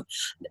Nordstrom.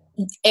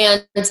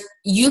 And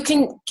you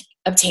can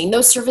obtain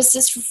those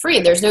services for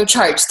free. There's no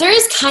charge. There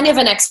is kind of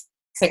an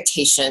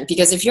expectation,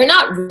 because if you're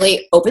not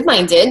really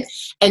open-minded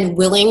and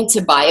willing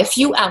to buy a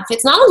few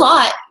outfits, not a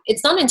lot,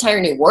 it's not an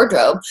entire new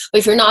wardrobe, but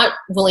if you're not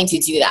willing to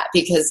do that,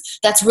 because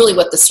that's really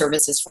what the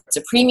service is for. It's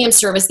a premium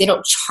service. They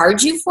don't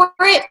charge you for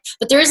it,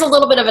 but there is a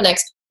little bit of an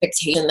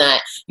expectation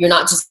that you're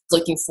not just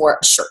looking for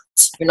a shirt.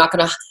 You're not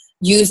going to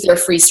use their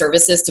free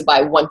services to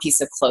buy one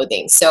piece of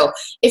clothing. So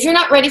if you're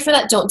not ready for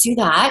that, don't do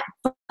that.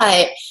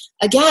 But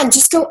again,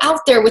 just go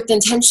out there with the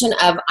intention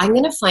of, I'm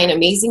going to find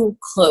amazing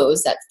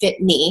clothes that fit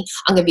me.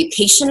 I'm going to be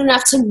patient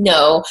enough to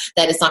know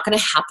that it's not going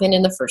to happen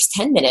in the first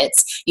 10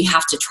 minutes. You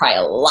have to try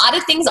a lot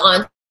of things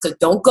on. So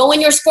don't go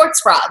in your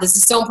sports bra. This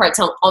is so important.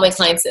 I tell all my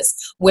clients this.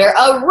 Wear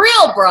a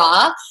real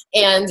bra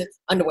and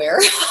underwear.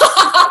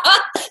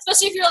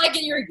 Especially if you're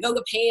in your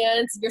yoga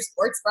pants, your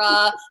sports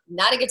bra,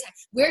 not a good time.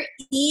 Wear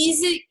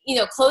easy,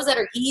 clothes that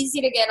are easy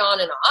to get on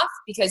and off,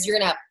 because you're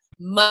going to have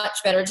much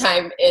better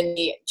time in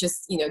the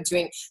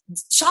doing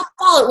shop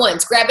all at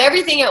once, grab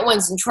everything at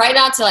once and try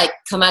not to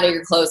come out of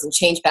your clothes and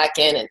change back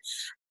in and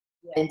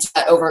do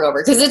that over and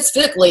over, because it's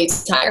physically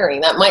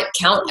tiring. That might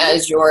count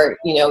as your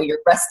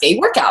rest day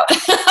workout.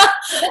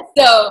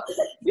 So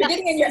you're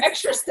getting in your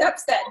extra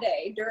steps that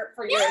day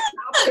for your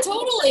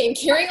totally, and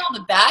carrying all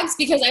the bags,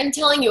 because I'm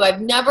telling you, I've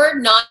never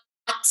not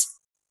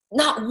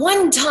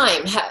one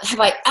time have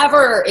I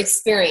ever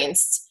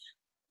experienced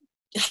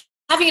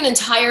having an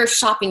entire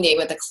shopping day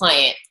with a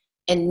client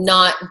and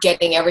not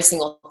getting every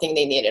single thing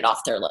they needed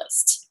off their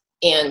list.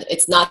 And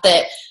it's not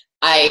that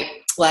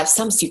I have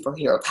some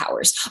superhero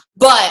powers,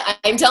 but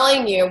I'm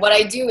telling you, what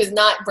I do is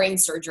not brain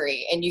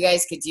surgery, and you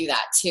guys could do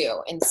that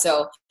too. And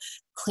so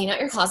clean out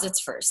your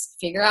closets first,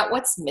 figure out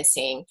what's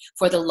missing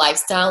for the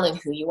lifestyle and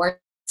who you are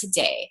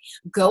today.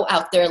 Go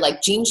out there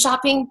jean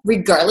shopping,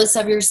 regardless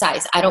of your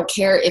size. I don't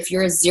care if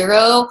you're a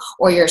 0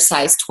 or you're a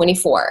size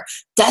 24.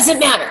 Doesn't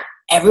matter.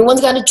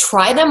 Everyone's got to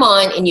try them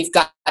on, and you've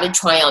got to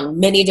try on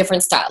many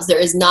different styles. There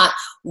is not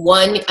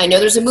one, I know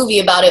there's a movie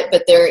about it,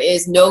 but there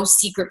is no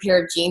secret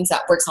pair of jeans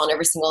that works on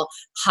every single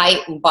height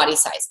and body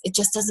size. It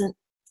just doesn't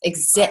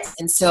exist.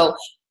 And so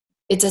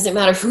it doesn't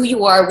matter who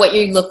you are, what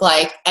you look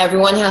like.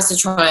 Everyone has to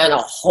try on a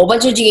whole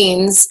bunch of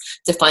jeans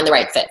to find the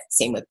right fit.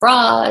 Same with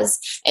bras.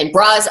 And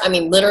bras,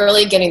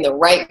 literally getting the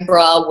right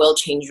bra will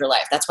change your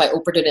life. That's why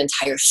Oprah did an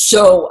entire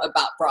show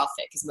about bra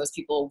fit, because most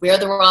people wear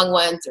the wrong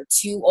ones. They're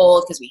too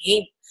old, because we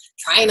hate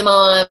trying them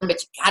on,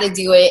 but you got to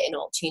do it and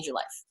it'll change your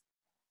life.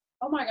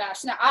 Oh my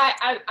gosh. Now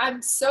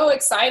I'm so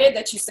excited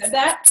that you said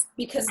that,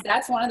 because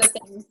that's one of the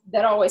things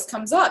that always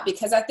comes up,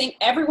 because I think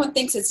everyone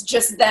thinks it's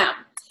just them.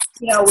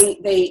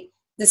 They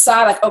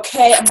decide like,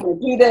 okay, I'm going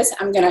to do this.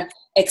 I'm going to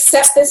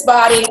accept this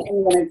body.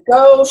 I'm going to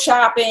go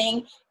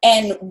shopping.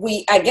 And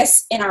I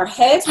guess in our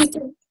heads, we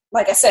think,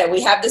 like I said,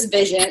 we have this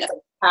vision of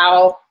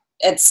how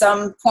at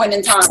some point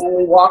in time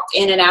we walked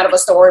in and out of a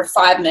store in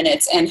 5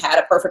 minutes and had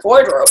a perfect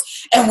wardrobe.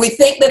 And we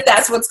think that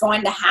that's what's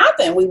going to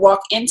happen. We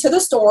walk into the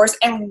stores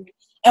and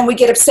we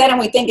get upset and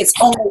we think it's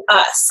only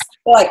us.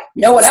 We're like,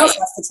 no one else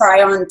has to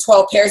try on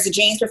 12 pairs of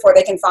jeans before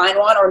they can find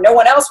one, or no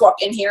one else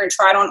walked in here and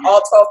tried on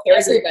all 12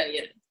 pairs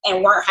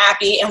and weren't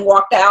happy and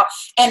walked out.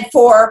 And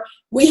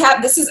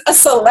this is a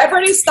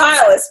celebrity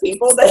stylist,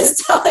 people, that is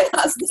telling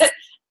us that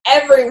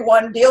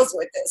everyone deals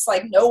with this.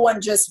 Like, no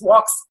one just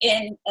walks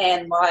in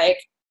and like,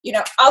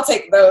 I'll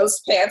take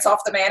those pants off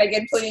the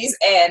mannequin, please.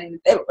 And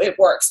it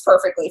works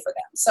perfectly for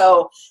them.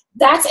 So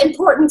that's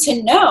important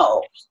to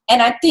know.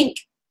 And I think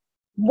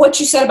what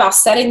you said about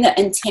setting the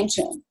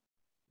intention,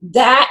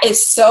 that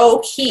is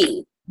so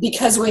key,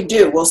 because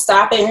we'll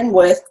stop in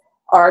with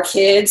our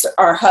kids,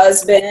 our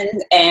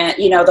husband, and,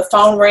 the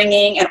phone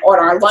ringing and on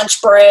our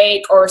lunch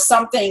break or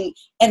something.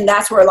 And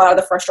that's where a lot of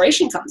the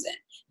frustration comes in,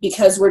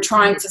 because we're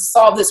trying to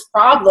solve this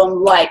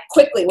problem like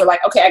quickly. We're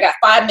like, okay, I got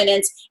 5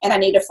 minutes and I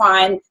need to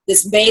find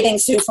this bathing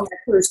suit for my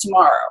cruise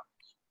tomorrow.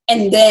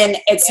 And then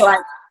it's like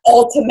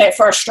ultimate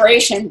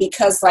frustration,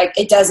 because like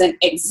it doesn't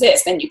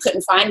exist and you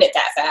couldn't find it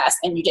that fast,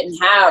 and you didn't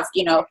have,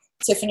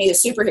 Tiffany the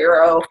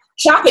superhero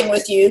shopping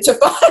with you to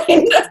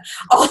find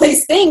all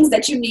these things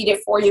that you needed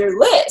for your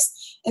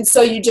list. And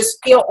so you just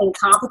feel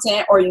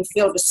incompetent, or you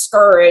feel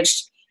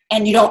discouraged,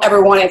 and you don't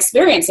ever want to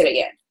experience it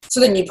again. So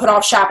then you put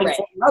off shopping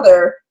for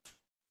another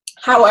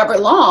however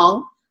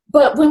long.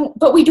 But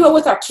we do it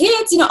with our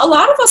kids. A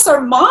lot of us are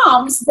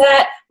moms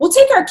that will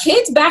take our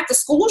kids back to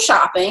school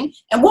shopping,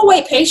 and we'll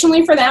wait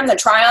patiently for them to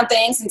try on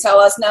things and tell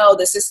us, no,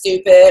 this is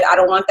stupid, I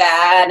don't want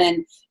that,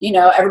 and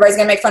everybody's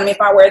gonna make fun of me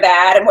if I wear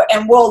that,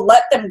 and we'll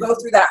let them go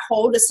through that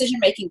whole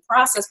decision-making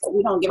process, but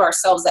we don't give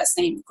ourselves that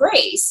same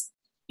grace,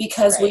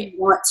 because we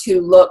want to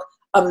look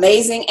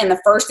amazing and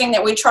the first thing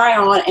that we try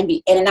on and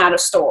be in and out of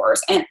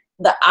stores. And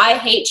the I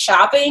hate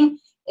shopping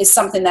is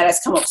something that has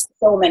come up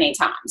so many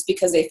times,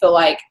 because they feel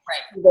like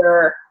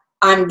either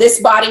I'm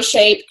this body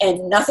shape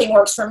and nothing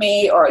works for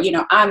me, or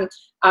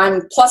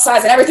I'm plus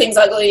size and everything's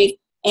ugly,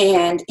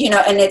 and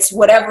and it's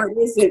whatever it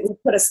is, we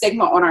put a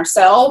stigma on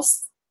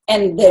ourselves,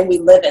 and then we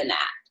live in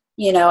that,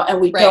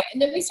 and we don't.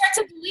 And then we start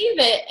to believe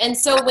it. And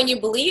so when you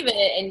believe it,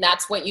 and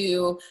that's what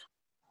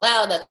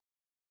that's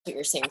what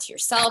you're saying to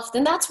yourself,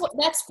 then that's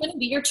going to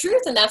be your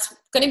truth, and that's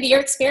going to be your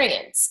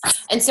experience.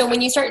 And so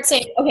when you start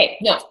saying, okay,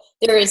 no,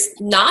 there is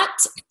not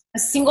a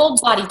single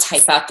body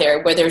type out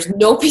there where there's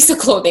no piece of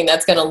clothing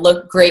that's going to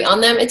look great on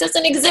them. It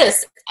doesn't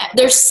exist.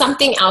 There's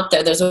something out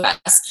there. There's a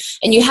best.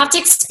 And you have to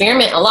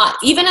experiment a lot.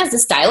 Even as a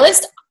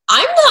stylist,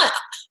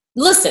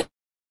 listen,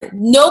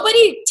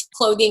 nobody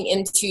clothing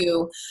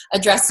into a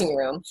dressing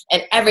room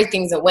and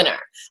everything's a winner.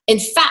 In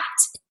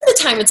fact, at the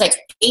time it's like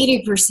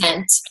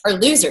 80% are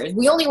losers.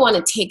 We only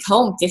want to take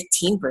home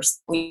 15%.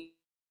 We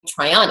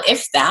try on,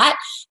 if that,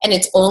 and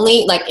it's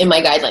only like in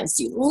my guidelines.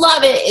 Do you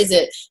love it? Is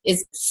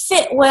it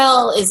fit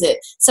well? Is it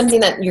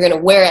something that you're going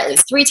to wear at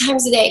least 3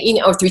 times a day,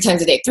 or 3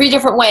 times a day, 3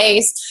 different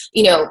ways,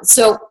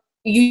 so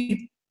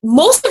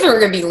most of them are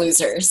going to be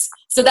losers.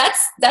 So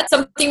that's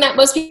something that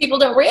most people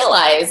don't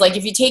realize. Like,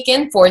 if you take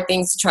in 4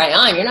 things to try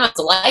on, you're not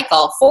to like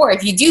all 4.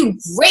 If you do,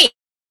 great.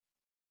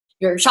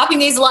 Your shopping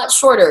day is a lot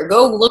shorter.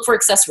 Go look for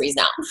accessories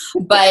now.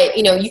 But,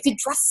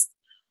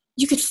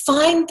 you could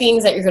find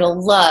things that you're going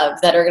to love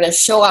that are going to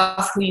show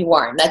off who you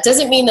are. And that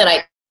doesn't mean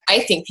that I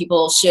think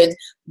people should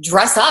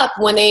dress up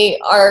when they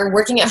are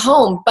working at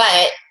home,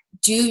 but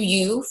do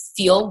you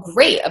feel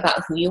great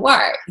about who you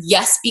are?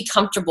 Yes, be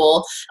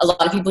comfortable. A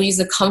lot of people use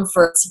the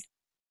comfort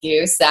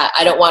use that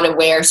I don't want to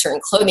wear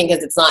certain clothing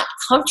because it's not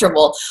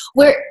comfortable.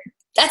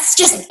 That's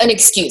just an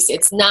excuse.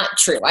 It's not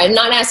true. I'm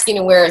not asking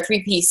to wear a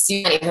 3-piece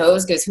suit and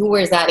hose, because who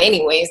wears that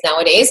anyways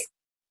nowadays?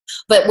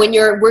 But when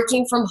you're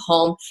working from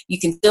home, you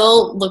can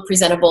still look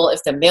presentable.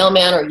 If the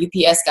mailman or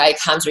UPS guy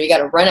comes, or you got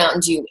to run out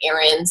and do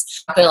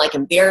errands, you're not going to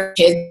embarrass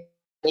kids.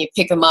 You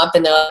pick them up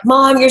and they're like,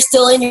 Mom, you're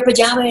still in your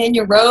pajama and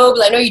your robes.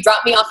 I know you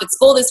dropped me off at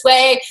school this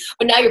way,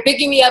 but now you're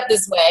picking me up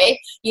this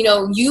way.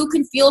 You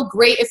can feel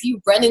great if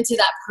you run into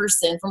that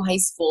person from high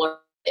school or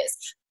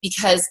this,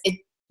 because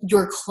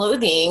your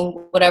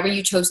clothing, whatever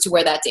you chose to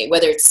wear that day,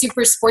 whether it's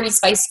super sporty,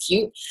 spice,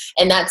 cute,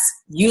 and that's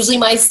usually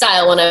my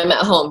style when I'm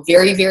at home,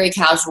 very, very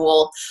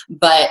casual,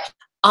 but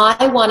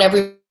I want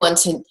everyone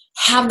to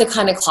have the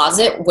kind of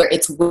closet where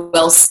it's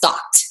well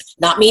stocked.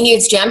 Not meaning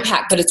it's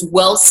jam-packed, but it's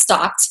well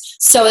stocked,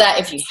 so that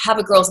if you have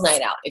a girls'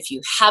 night out, if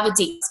you have a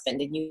date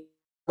spend and you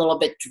little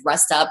bit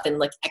dressed up and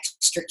like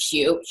extra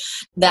cute,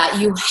 that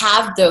you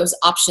have those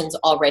options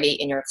already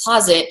in your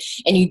closet,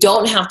 and you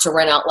don't have to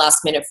run out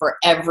last minute for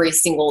every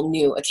single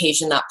new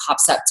occasion that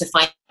pops up to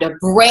find a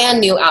brand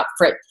new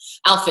outfit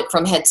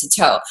from head to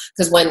toe.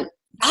 Because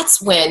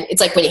that's when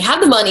it's like when you have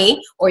the money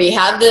or you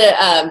have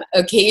the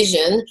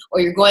occasion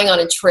or you're going on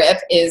a trip,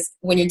 is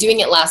when you're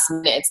doing it last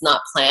minute, it's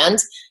not planned,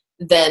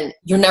 then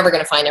you're never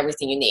going to find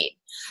everything you need.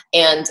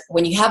 And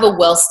when you have a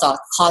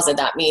well-stocked closet,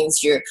 that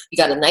means you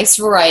got a nice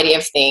variety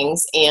of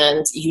things,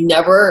 and you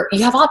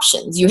have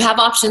options. You have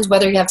options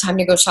whether you have time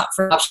to go shop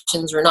for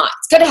options or not.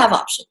 It's good to have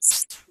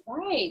options.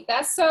 Right.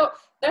 That's so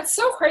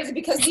crazy,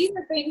 because these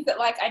are things that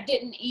like I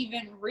didn't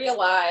even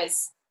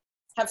realize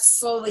have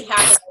slowly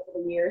happened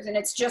over the years. And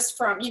it's just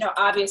from,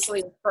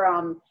 obviously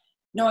from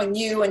knowing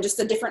you and just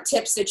the different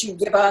tips that you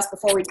give us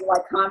before we do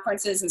like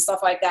conferences and stuff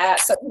like that.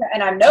 So,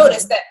 and I've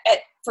noticed that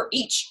for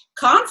each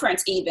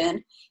conference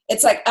even,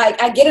 it's like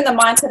I get in the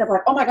mindset of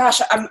like, oh my gosh,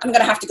 I'm going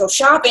to have to go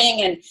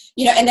shopping. And,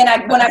 and then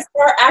when I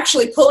start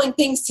actually pulling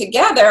things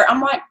together,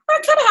 I'm like,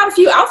 I kind of have a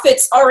few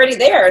outfits already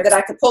there that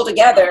I could pull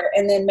together.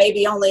 And then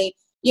maybe only,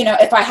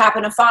 if I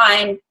happen to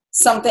find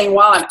something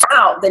while I'm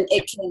out, then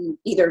it can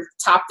either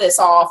top this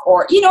off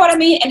or, you know what I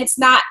mean? And it's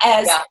not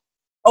as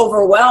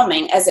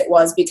overwhelming as it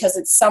was, because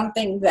it's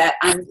something that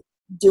I'm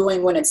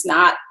doing when it's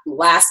not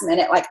last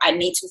minute. Like I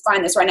need to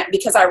find this right now,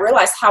 because I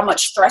realized how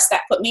much stress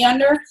that put me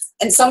under.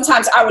 And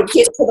sometimes I would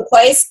get to the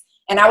place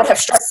and I would have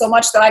stressed so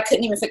much that I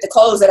couldn't even fit the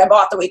clothes that I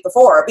bought the week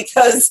before,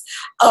 because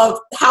of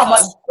how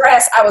much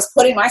stress I was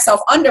putting myself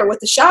under with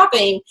the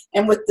shopping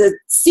and with the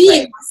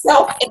seeing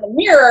myself in the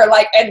mirror.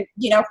 Like, and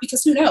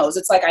because who knows,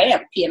 it's like I am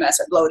PMS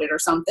or bloated or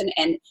something,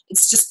 and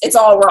it's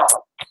all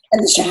wrong.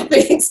 And the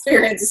shopping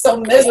experience is so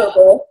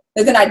miserable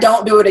that then I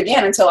don't do it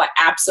again until I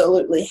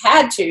absolutely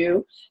had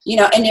to,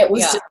 and it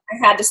was just,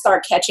 I had to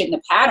start catching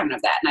the pattern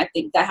of that. And I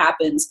think that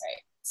happens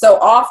so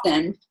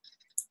often.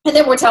 And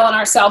then we're telling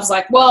ourselves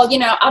like, well,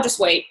 I'll just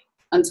wait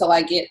until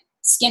I get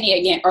skinny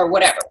again or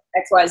whatever,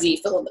 XYZ,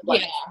 fill in the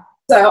blank. Yeah.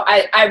 So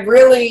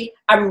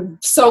I'm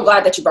so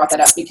glad that you brought that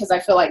up, because I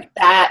feel like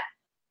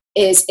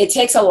it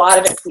takes a lot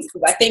of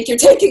excuses. I think you're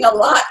taking a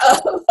lot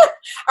of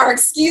our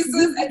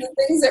excuses and the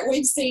things that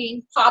we've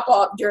seen pop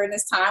up during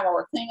this time while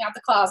we're cleaning out the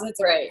closets.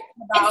 Right.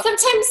 And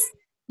sometimes,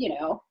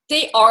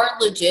 they are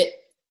legit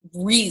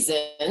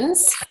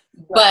reasons,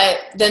 but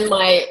then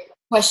my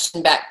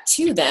question back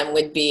to them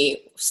would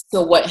be,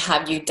 so what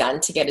have you done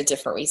to get a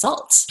different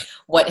result?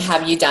 What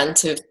have you done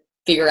to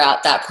figure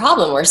out that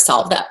problem or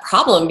solve that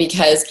problem?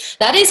 Because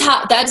that is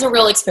a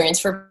real experience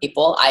for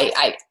people.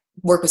 I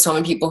work with so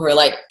many people who are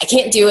like, I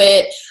can't do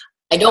it.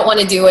 I don't want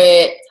to do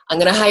it. I'm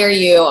going to hire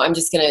you. I'm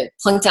just going to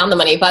plunk down the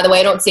money. By the way,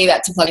 I don't say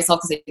that to plug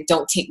myself, because I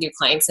don't take new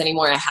clients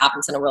anymore. I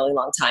haven't in a really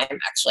long time,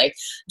 actually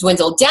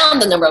dwindled down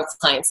the number of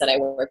clients that I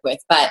work with.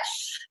 But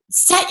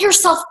set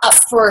yourself up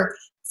for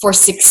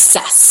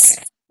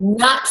success,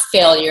 not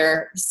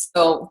failure.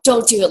 So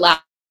don't do it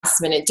last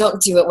minute.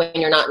 Don't do it when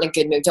you're not in a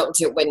good mood. Don't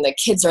do it when the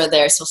kids are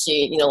there,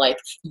 especially, like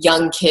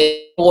young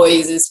kids,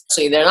 boys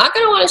especially. They're not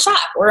going to want to shop,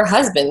 or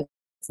husbands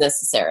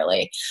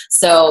necessarily.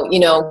 So,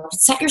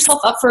 set yourself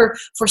up for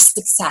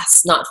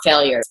success, not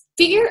failure.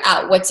 Figure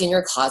out what's in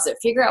your closet.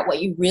 Figure out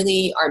what you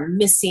really are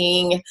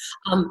missing.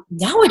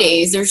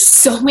 Nowadays, there's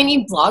so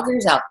many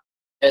bloggers out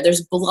there.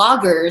 There's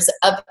bloggers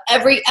of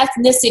every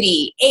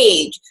ethnicity,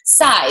 age,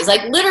 size.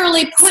 Like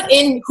literally put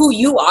in who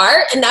you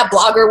are, and that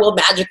blogger will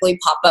magically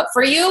pop up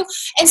for you.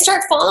 And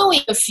start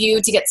following a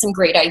few to get some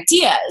great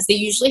ideas. They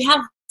usually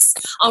have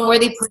on where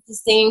they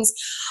purchase things.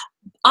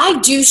 I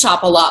do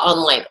shop a lot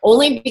online,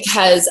 only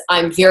because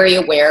I'm very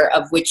aware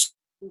of which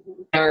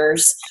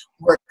designers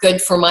work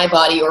good for my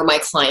body or my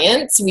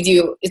clients.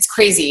 It's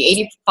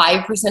crazy.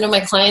 85% of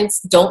my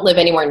clients don't live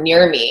anywhere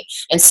near me.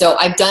 And so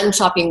I've done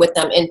shopping with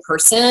them in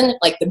person,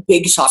 like the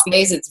big shopping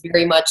days. It's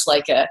very much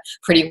like a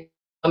Pretty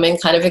Woman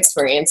kind of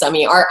experience. I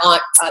mean, our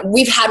aunt,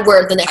 we've had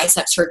where the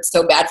biceps hurt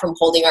so bad from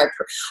holding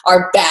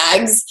our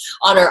bags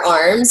on our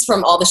arms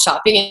from all the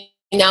shopping.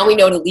 And now we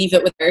know to leave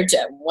it with her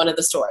gym, one of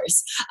the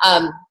stores.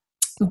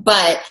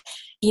 But,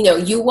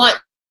 you want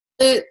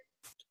to,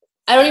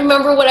 I don't even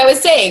remember what I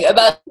was saying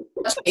about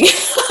shopping.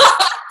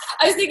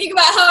 I was thinking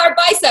about how our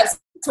biceps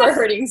were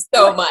hurting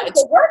so much.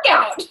 It's a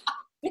workout.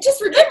 I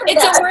just remembered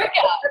It's a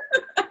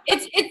workout.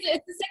 It's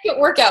the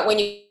second workout when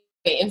you,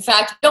 in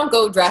fact, don't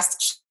go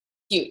dressed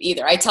cute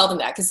either. I tell them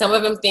that, because some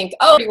of them think,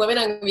 oh, women,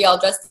 I'm going to be all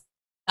dressed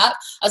up.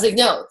 I was like,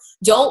 no,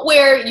 don't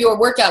wear your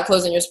workout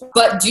clothes in your sport,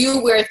 but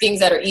do wear things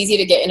that are easy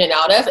to get in and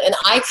out of. And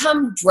I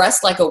come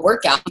dressed like a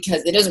workout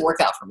because it is a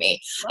workout for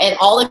me. Right. And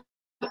all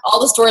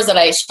the stores that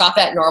I shop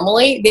at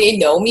normally, they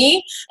know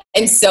me.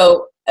 And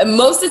so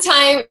most of the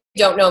time,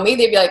 don't know me.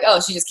 They'd be like,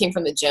 oh, she just came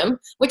from the gym,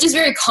 which is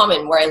very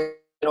common where I live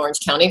in Orange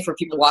County for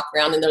people to walk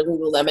around in their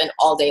Lululemon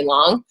all day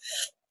long.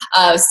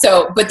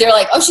 But they're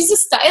like, oh, she's a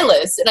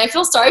stylist. And I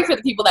feel sorry for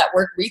the people that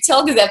work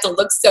retail because they have to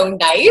look so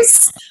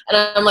nice. And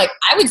I'm like,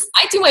 I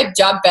do my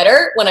job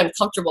better when I'm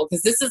comfortable,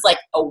 because this is like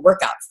a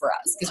workout for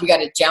us because we got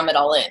to jam it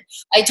all in.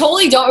 I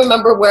totally don't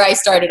remember where I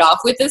started off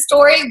with this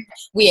story.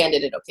 We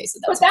ended it okay. So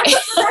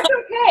that's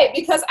okay,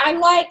 because I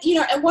like,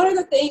 and one of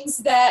the things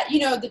that,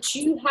 that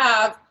you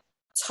have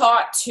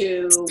taught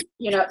to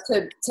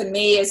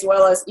me, as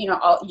well as,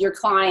 all your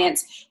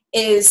clients,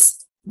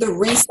 is the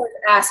research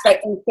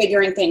aspect and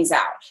figuring things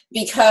out,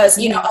 because,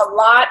 a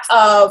lot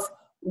of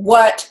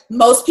what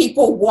most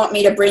people want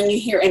me to bring you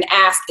here and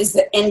ask is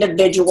the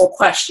individual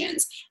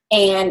questions.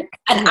 And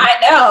I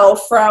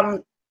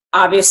know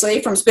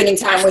obviously from spending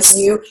time with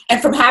you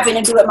and from having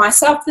to do it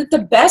myself, that the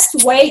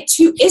best way is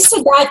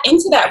to dive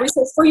into that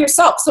research for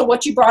yourself. So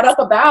what you brought up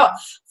about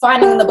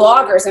finding the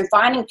bloggers and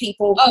finding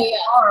people who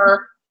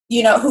are,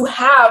 who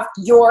have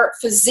your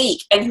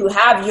physique and who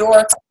have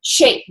your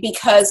shape,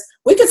 because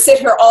we could sit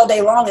here all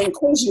day long and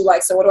quiz you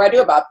like, so what do I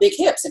do about big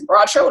hips and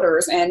broad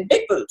shoulders and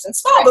big boobs and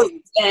small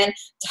boobs and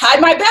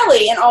hide my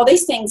belly and all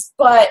these things.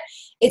 But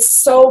it's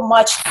so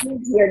much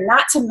easier,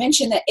 not to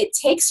mention that it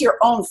takes your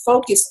own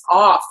focus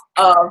off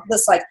of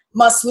this, like,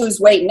 must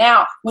lose weight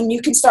now, when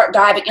you can start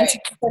diving into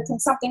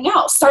something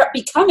else, start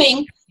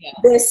becoming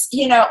this,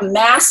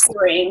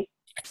 mastering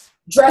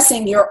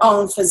dressing your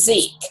own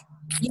physique.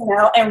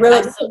 And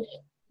really,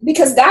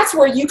 because that's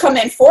where you come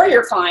in for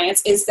your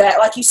clients, is that,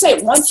 like you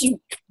say, once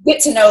you get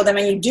to know them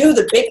and you do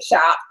the big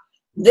shop,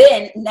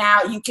 then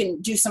now you can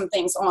do some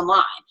things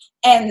online.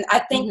 And I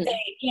think that,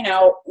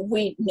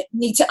 we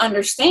need to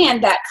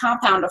understand that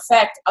compound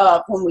effect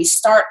of when we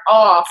start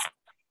off,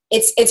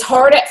 it's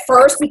hard at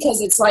first because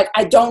it's like,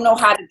 I don't know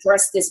how to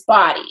dress this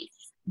body.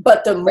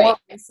 But the more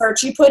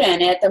research you put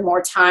in it, the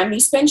more time you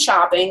spend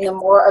shopping, the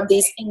more of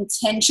these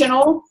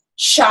intentional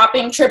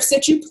shopping trips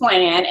that you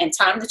plan and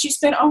time that you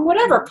spend on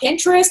whatever,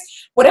 Pinterest,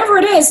 whatever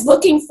it is,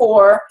 looking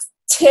for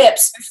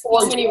tips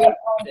for your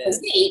own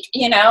physique,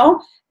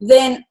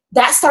 then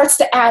that starts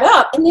to add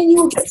up. And then you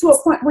will get to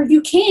a point where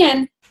you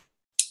can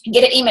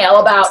get an email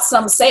about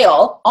some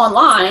sale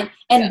online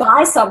and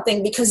buy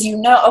something because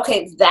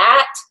okay,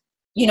 that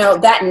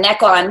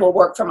neckline will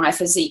work for my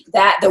physique.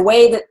 That the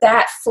way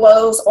that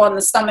flows on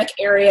the stomach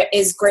area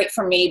is great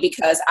for me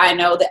because I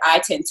know that I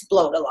tend to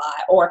bloat a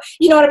lot, or,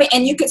 you know what I mean?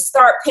 And you could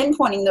start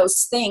pinpointing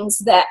those things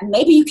that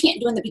maybe you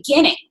can't do in the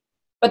beginning,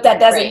 but that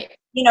doesn't,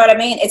 you know what I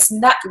mean? It's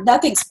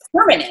nothing's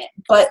permanent,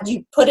 but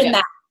you put in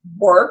that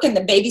work and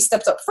the baby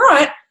steps up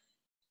front,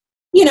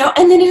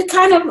 and then it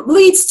kind of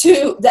leads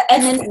to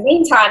and then in the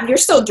meantime, you're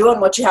still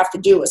doing what you have to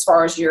do as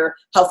far as your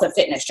health and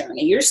fitness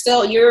journey.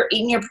 You're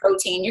eating your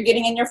protein, you're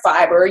getting in your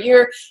fiber,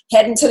 you're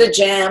heading to the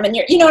gym, and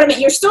you know what I mean?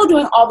 You're still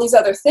doing all these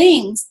other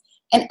things.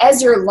 And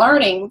as you're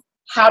learning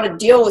how to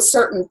deal with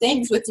certain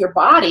things with your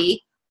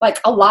body, like,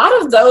 a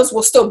lot of those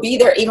will still be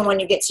there even when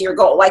you get to your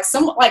goal. Like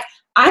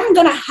I'm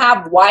going to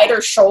have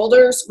wider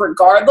shoulders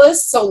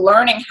regardless. So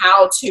learning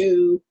how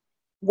to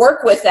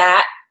work with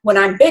that when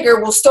I'm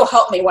bigger will still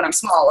help me when I'm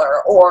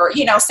smaller, or,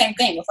 same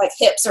thing with like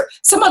hips, or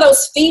some of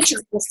those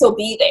features will still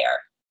be there.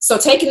 So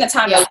taking the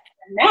time to learn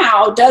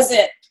now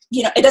doesn't,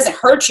 it doesn't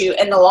hurt you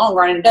in the long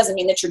run. And it doesn't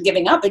mean that you're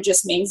giving up. It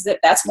just means that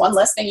that's one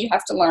less thing you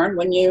have to learn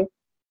when you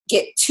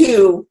get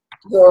to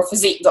your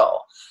physique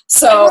goal.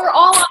 So and we're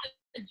all on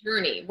a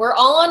journey. We're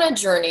all on a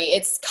journey.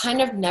 It's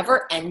kind of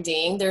never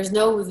ending. There's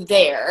no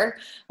there,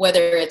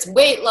 whether it's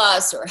weight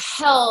loss or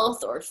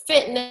health or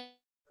fitness,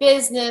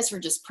 business, or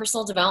just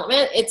personal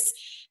development.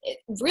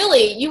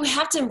 Really, you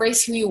have to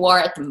embrace who you are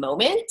at the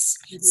moment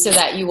so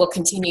that you will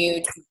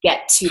continue to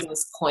get to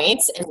those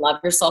points and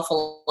love yourself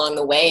along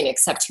the way and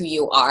accept who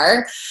you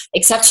are,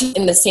 accept you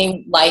in the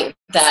same light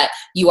that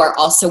you are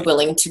also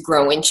willing to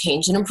grow and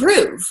change and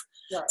improve.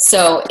 Right.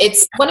 So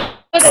it's one of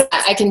the,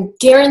 I can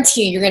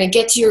guarantee you're going to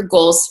get to your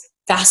goals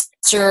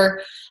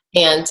faster,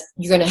 and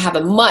you're going to have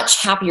a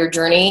much happier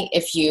journey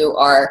if you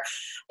are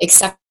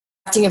accepting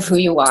of who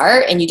you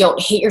are and you don't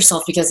hate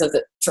yourself because of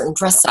the certain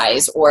dress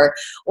size or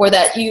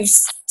that you've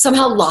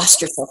somehow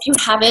lost yourself. You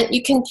haven't.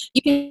 You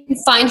can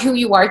find who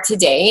you are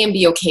today and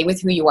be okay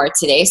with who you are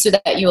today, so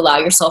that you allow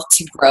yourself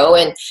to grow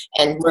and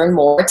learn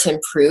more to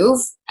improve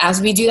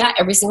as we do that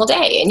every single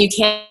day. And you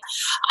can't.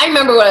 I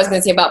remember what I was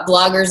going to say about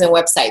bloggers and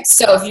websites.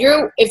 So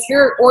if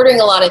you're ordering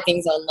a lot of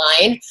things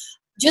online,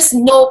 just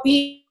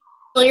be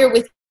familiar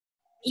with.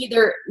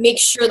 Either make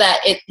sure that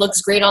it looks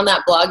great on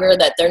that blogger,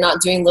 that they're not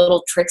doing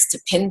little tricks to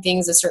pin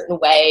things a certain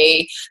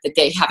way, that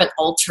they haven't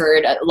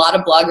altered. A lot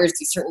of bloggers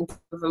do certain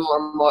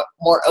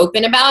more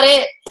open about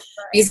it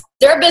because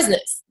they're a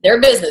business. They're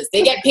a business.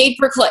 They get paid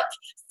per click.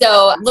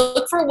 So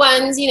look for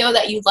ones,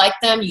 that you like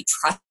them, you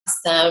trust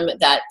them,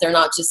 that they're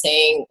not just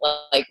saying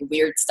like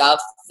weird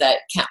stuff that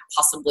can't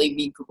possibly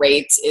be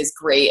is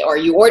great, or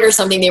you order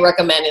something they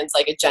recommend and it's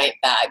like a giant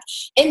bag.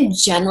 In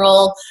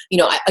general,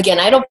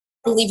 I don't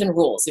believe in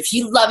rules. If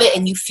you love it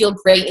and you feel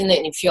great in it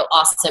and you feel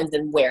awesome,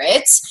 then wear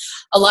it.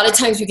 A lot of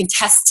times we can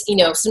test,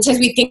 sometimes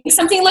we think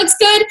something looks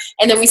good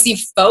and then we see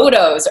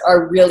photos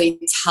are really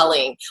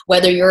telling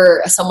whether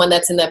you're someone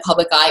that's in the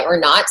public eye or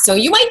not. So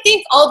you might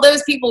think all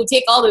those people who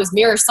take all those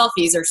mirror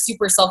selfies are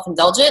super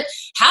self-indulgent.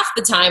 Half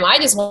the time I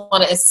just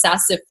want to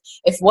assess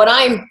if what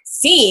I'm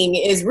seeing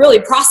is really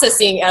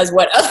processing as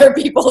what other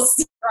people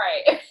see.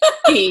 Right.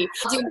 Do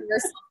mirror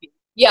selfies.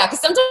 Yeah,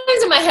 because sometimes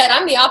in my head,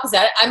 I'm the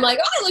opposite. I'm like,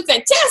 oh, I look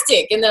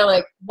fantastic. And then I'm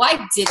like, why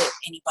didn't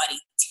anybody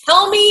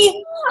tell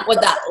me what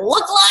that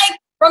looked like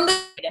from the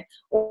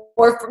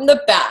or from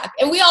the back?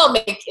 And we all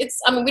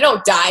we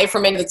don't die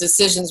from any of the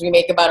decisions we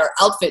make about our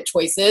outfit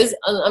choices.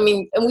 And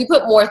we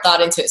put more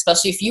thought into it,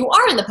 especially if you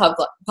are in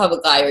the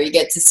public eye or you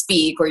get to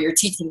speak or you're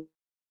teaching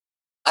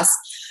us.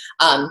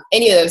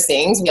 Any of those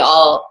things, we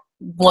all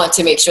want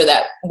to make sure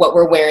that what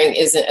we're wearing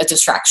isn't a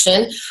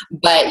distraction.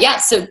 But yeah,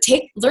 so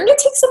learn to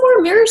take some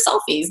more mirror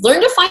selfies. Learn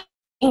to find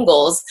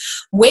angles.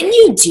 When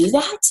you do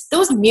that,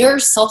 those mirror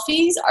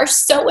selfies are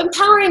so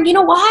empowering. You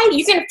know why?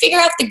 You're going to figure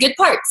out the good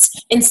parts.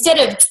 Instead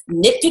of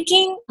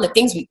nitpicking the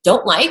things we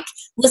don't like,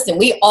 listen,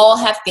 we all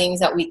have things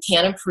that we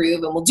can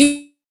improve and we'll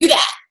do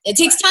that. It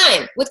takes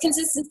time with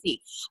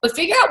consistency. But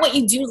figure out what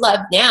you do love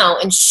now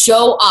and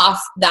show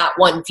off that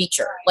one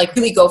feature. Like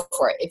really go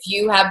for it. If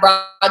you have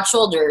broad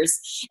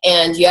shoulders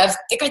and you have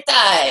thicker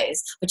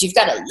thighs, but you've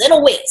got a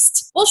little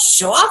waist, well,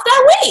 show off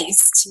that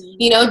waist.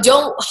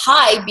 Don't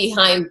hide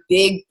behind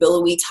big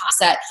billowy tops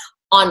that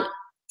on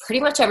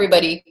pretty much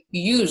everybody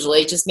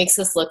usually just makes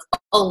us look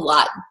a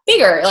lot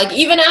bigger. Like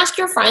even ask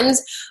your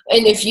friends,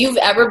 and if you've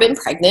ever been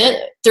pregnant,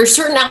 there's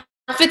certain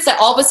outfits that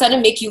all of a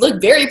sudden make you look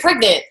very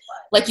pregnant.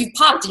 Like you've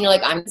popped and you're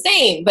like, I'm the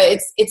same. But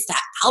it's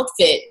that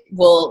outfit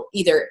will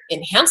either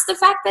enhance the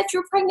fact that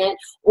you're pregnant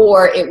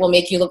or it will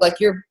make you look like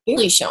you're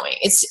barely showing.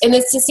 It's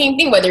the same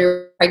thing whether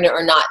you're pregnant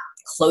or not.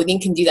 Clothing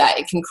can do that.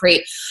 It can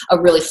create a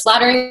really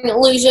flattering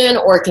illusion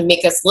or it can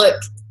make us look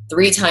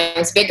 3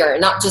 times bigger,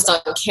 not just on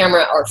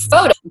camera or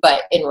photo,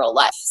 but in real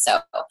life. So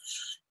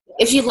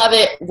if you love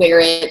it,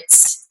 wear it.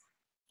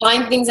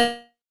 Find things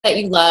that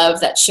you love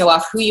that show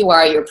off who you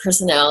are, your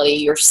personality,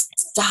 your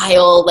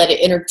style. Let it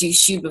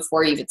introduce you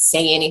before you even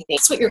say anything.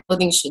 That's what your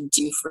clothing should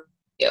do for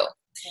you.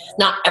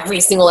 Not every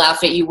single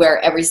outfit you wear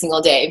every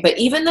single day, but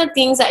even the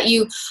things that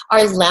you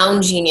are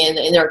lounging in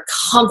and are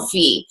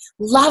comfy.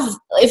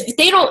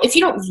 If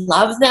you don't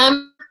love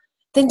them,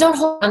 then don't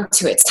hold on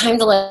to it. It's time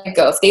to let it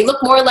go. If they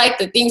look more like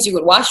the things you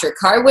would wash your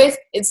car with,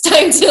 it's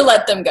time to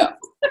let them go.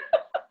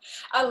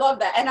 I love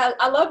that. And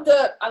I love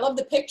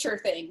the picture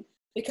thing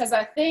because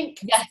I think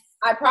yes.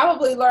 I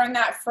probably learned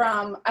that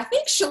from, I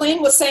think Shalene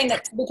was saying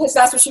that because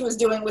that's what she was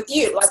doing with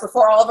you. Like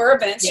before all of her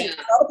events, she took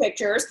all the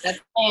pictures. That's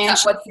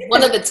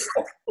one of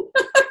the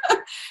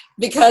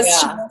because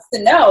she wants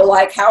to know,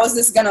 like, how is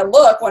this going to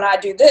look when I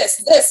do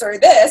this, or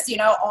this,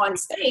 on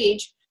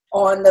stage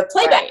on the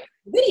playback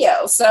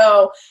video.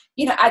 So,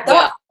 I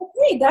thought,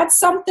 okay, that's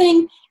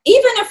something,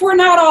 even if we're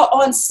not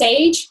all on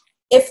stage,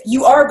 if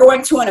you are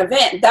going to an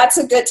event, that's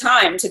a good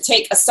time to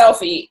take a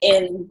selfie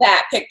in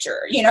that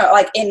picture,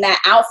 like in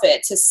that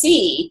outfit to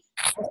see,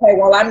 okay,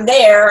 well, I'm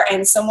there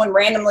and someone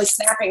randomly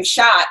snapping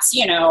shots,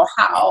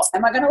 how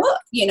am I going to look,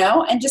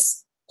 and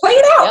just play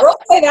it out, role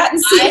play that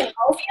and see.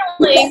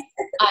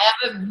 I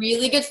have a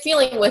really good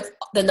feeling with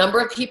the number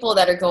of people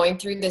that are going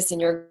through this in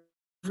your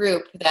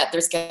group that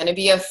there's going to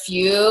be a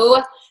few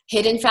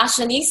hidden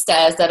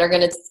fashionistas that are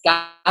going to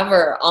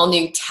discover all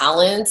new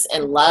talents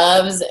and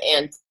loves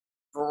and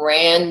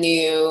brand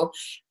new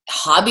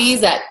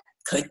hobbies that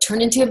could turn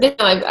into a business.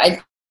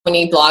 I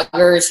many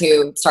bloggers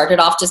who started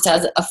off just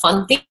as a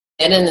fun thing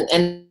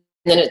and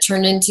then it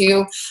turned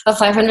into a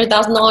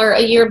 $500,000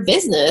 a year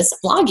business,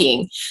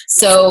 blogging.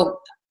 So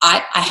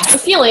I have a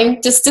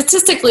feeling, just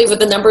statistically, with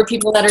the number of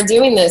people that are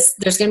doing this,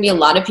 there's going to be a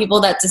lot of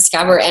people that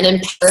discover and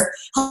empower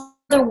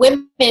other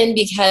women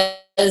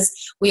because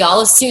we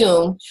all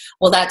assume,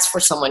 well, that's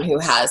for someone who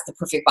has the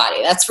perfect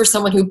body. That's for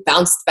someone who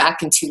bounced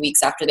back in 2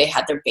 weeks after they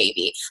had their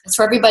baby. It's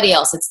for everybody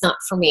else. It's not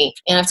for me.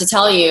 And I have to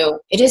tell you,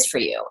 it is for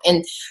you.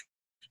 And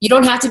you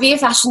don't have to be a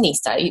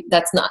fashionista.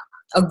 That's not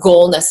a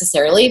goal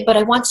necessarily, but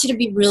I want you to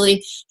be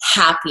really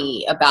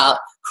happy about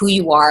who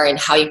you are and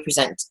how you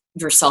present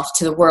yourself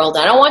to the world.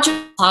 I don't want you in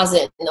the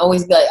closet and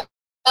always be like,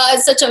 oh,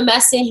 it's such a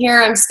mess in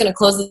here. I'm just going to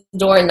close the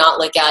door and not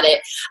look at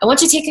it. I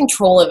want you to take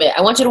control of it.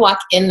 I want you to walk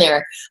in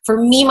there.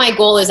 For me, my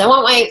goal is I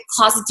want my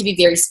closet to be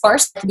very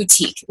sparse, like a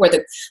boutique, where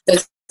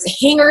the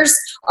hangers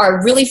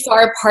are really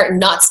far apart and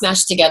not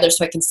smashed together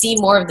so I can see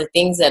more of the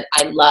things that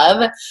I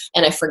love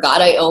and I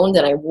forgot I owned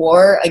and I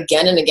wore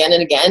again and again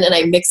and again, and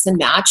I mix and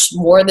match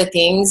more of the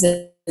things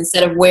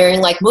instead of wearing,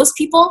 like most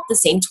people, the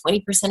same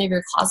 20% of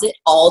your closet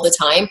all the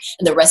time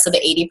and the rest of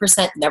the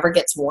 80% never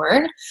gets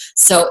worn.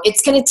 So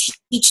it's going to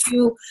teach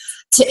you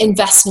to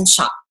invest and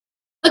shop.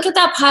 Look at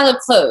that pile of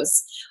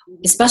clothes,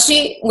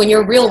 especially when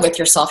you're real with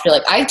yourself. You're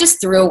like, I just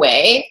threw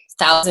away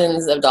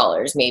thousands of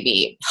dollars,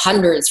 maybe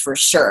hundreds for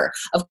sure,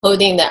 of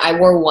clothing that I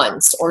wore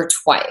once or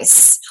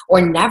twice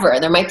or never.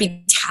 There might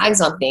be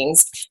tags on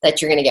things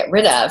that you're going to get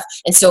rid of.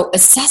 And so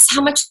assess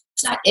how much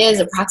that is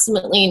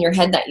approximately in your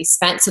head that you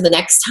spent. So the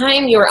next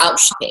time you're out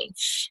shopping,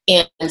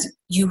 and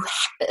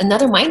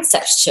another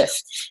mindset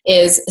shift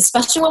is,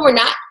 especially when we're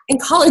not in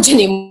college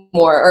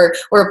anymore, or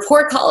we're a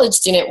poor college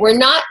student, we're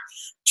not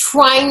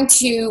trying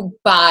to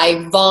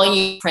buy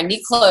volume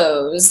trendy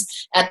clothes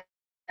at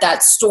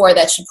that store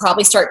that should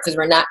probably start, because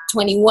we're not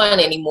 21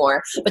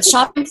 anymore, but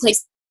shopping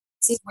places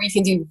where you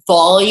can do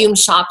volume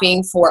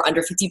shopping for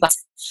under $50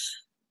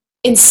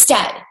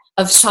 instead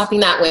of shopping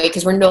that way,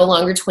 because we're no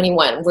longer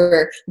 21.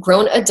 We're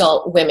grown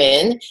adult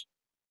women,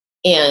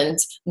 and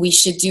we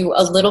should do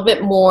a little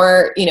bit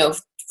more,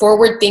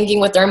 forward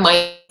thinking with our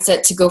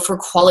mindset to go for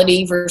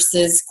quality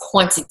versus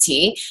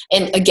quantity.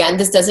 And again,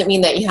 this doesn't mean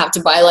that you have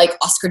to buy like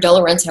Oscar de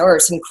la Renta or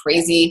some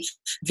crazy,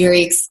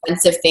 very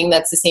expensive thing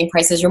that's the same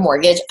price as your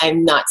mortgage.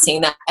 I'm not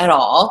saying that at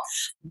all.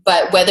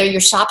 But whether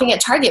you're shopping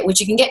at Target, which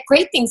you can get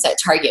great things at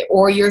Target,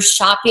 or you're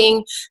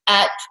shopping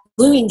at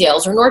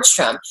Bloomingdale's or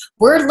Nordstrom,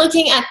 we're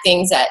looking at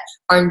things that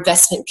are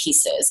investment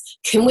pieces.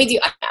 Can we do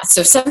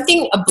so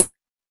something, a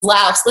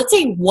blouse, let's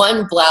say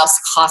one blouse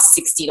costs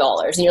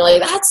 $60, and you're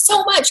like, that's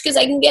so much, because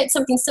I can get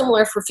something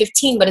similar for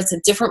 $15, but it's a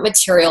different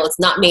material. It's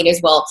not made as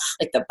well,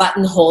 like the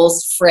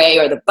buttonholes fray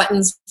or the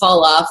buttons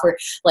fall off, or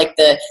like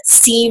the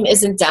seam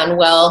isn't done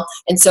well.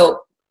 And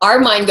so our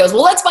mind goes,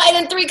 well, let's buy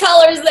it in 3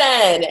 colors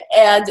then.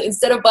 And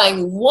instead of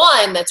buying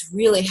one that's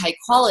really high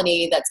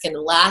quality, that's going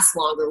to last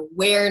longer,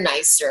 wear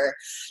nicer,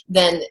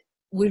 then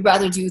we'd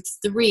rather do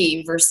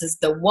 3 versus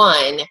the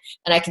 1.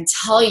 And I can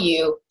tell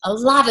you, a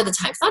lot of the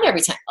times, not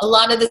every time, a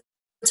lot of the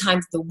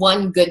times, the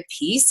one good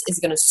piece is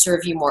going to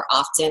serve you more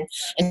often.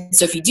 And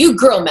so if you do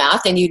girl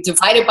math and you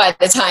divide it by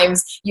the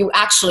times you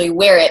actually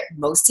wear it,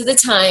 most of the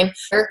time,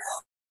 they're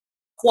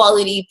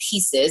quality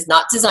pieces,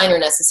 not designer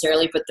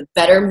necessarily, but the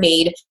better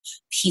made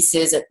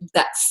pieces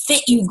that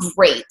fit you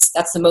great,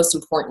 that's the most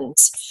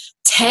important,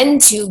 tend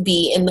to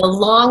be, in the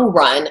long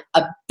run,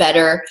 a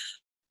better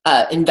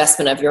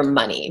investment of your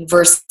money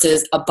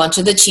versus a bunch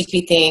of the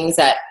cheapy things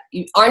that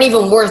aren't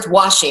even worth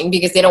washing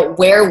because they don't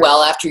wear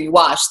well after you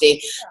wash.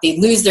 They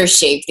lose their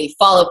shape, they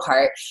fall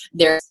apart,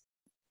 they're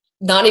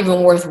not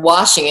even worth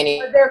washing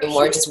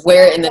anymore. Just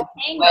wear it in the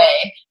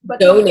way,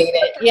 donate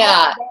it.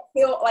 Yeah.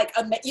 You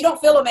don't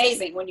feel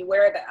amazing when you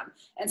wear them.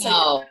 And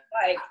so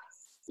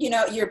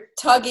you're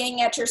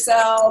tugging at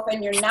yourself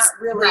and you're not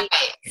really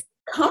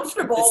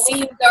comfortable. The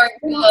seams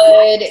aren't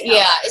good.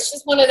 Yeah, it's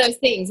just one of those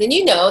things. And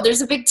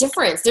there's a big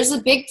difference. There's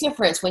a big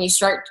difference when you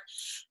start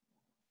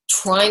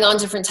trying on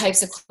different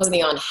types of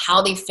clothing, on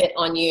how they fit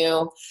on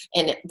you,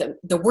 and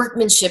the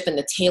workmanship and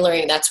the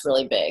tailoring, that's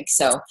really big.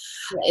 So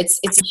it's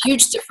a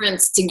huge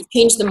difference to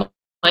change the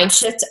mind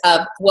shift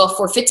of, well,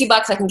 for $50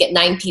 I can get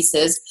 9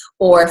 pieces,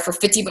 or for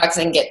 $50 I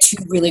can get 2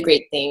 really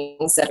great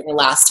things that are going to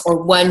last,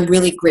 or 1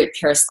 really great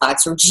pair of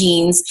slacks or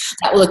jeans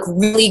that will look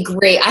really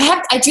great.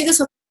 I do this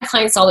with my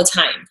clients all the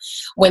time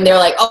when they're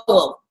like, oh,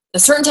 well, a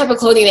certain type of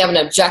clothing they have an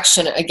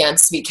objection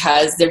against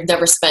because they've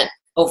never spent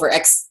over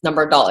X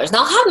number of dollars.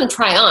 Now I'll have them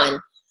try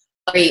on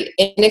very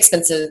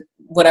inexpensive,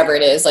 whatever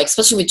it is, like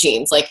especially with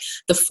jeans, like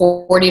the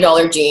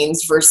 $40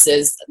 jeans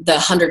versus the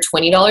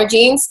 $120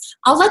 jeans.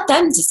 I'll let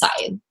them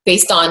decide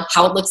based on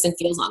how it looks and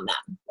feels on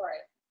them.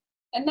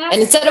 Right.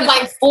 And instead of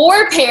buying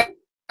 4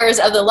 pairs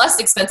of the less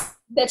expensive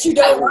that you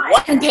don't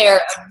like, 1 pair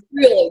of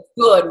really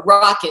good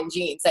rockin'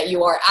 jeans that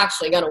you are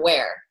actually going to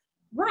wear.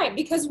 Right,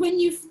 because when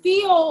you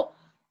feel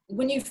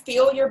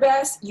your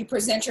best, you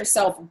present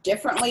yourself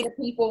differently to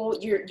people.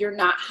 You're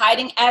not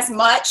hiding as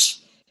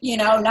much,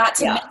 not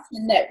to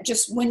mention that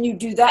just when you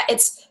do that,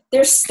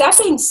 there's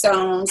stepping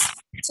stones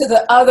to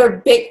the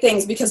other big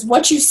things, because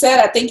what you said,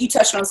 I think you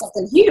touched on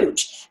something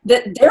huge,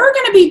 that there are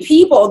going to be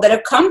people that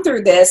have come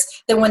through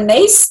this, that when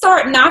they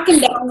start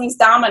knocking down these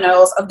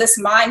dominoes of this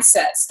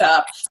mindset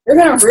stuff, they're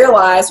going to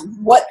realize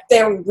what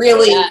they're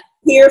really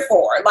here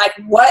for, like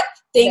what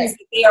things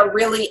that they are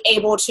really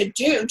able to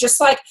do.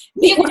 Just like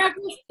me, when I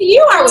was to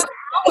you, I was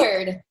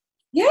empowered.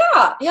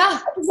 Yeah.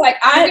 I was like,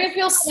 I'm gonna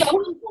feel so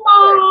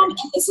mom, and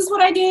this is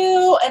what I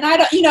do, and I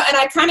don't, and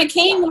I kind of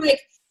came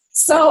like,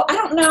 so I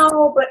don't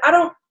know, but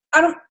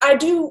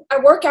I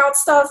work out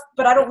stuff,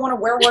 but I don't want to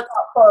wear workout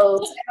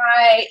clothes,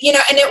 and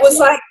and it was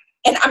like,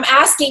 and I'm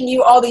asking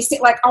you all these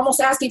things, like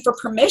almost asking for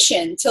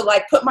permission to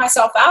like put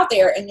myself out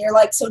there. And you're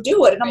like, so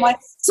do it. And I'm like,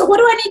 so what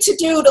do I need to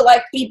do to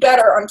like be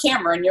better on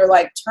camera? And you're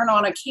like, turn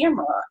on a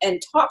camera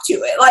and talk to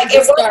it. Like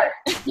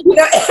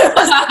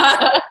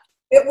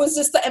it was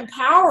just the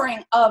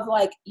empowering of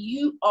like,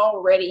 you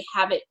already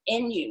have it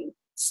in you.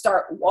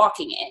 Start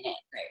walking in it.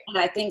 Right. And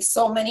I think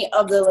so many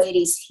of the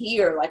ladies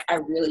here, like, I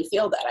really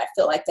feel that. I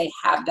feel like they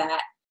have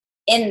that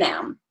in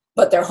them,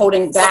 but they're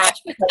holding back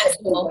because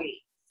of the weight.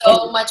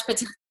 So much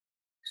potential.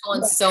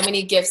 And so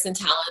many gifts and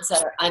talents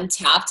that are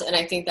untapped. And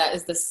I think that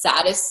is the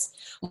saddest,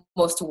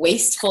 most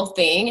wasteful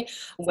thing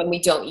when we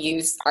don't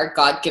use our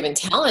God-given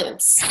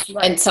talents.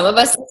 Right. And some of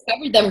us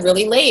discovered them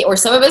really late, or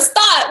some of us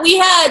thought we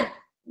had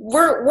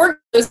work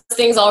those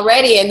things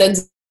already and then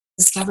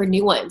discover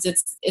new ones.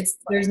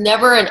 There's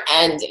never an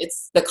end.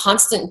 It's the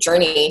constant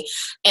journey.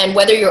 And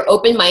whether you're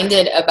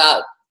open-minded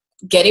about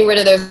getting rid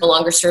of those no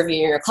longer serve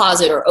you in your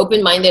closet, or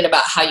open-minded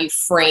about how you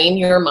frame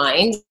your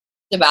mind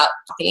about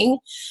thing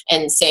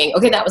and saying,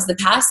 okay, that was the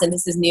past and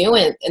this is new,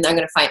 and I'm going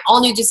to find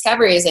all new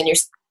discoveries, and you're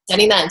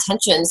setting that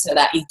intention so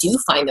that you do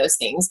find those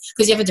things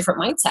because you have a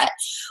different mindset.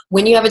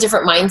 When you have a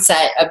different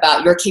mindset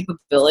about your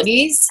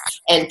capabilities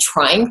and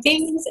trying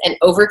things and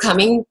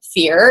overcoming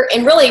fear,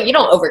 and really you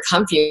don't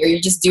overcome fear,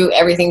 you just do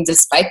everything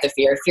despite the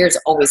fear. Fear is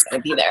always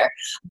going to be there,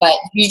 but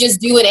you just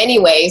do it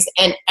anyways.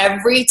 And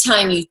every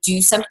time you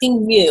do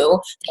something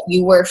new that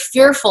you were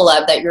fearful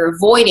of, that you're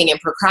avoiding and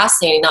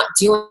procrastinating, not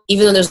doing,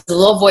 even though there's a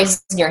little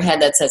voice in your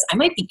head that says, I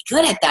might be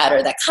good at that,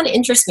 or that kind of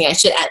interests me, I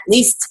should at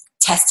least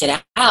test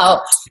it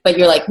out, but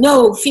you're like,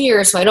 no,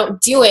 fear, so I don't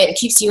do it. It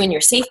keeps you in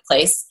your safe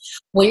place.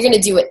 Well, you're going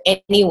to do it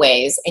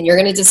anyways, and you're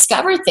going to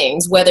discover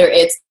things, whether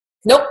it's,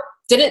 nope,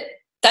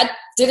 that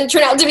didn't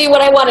turn out to be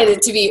what I wanted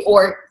it to be,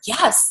 or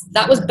yes,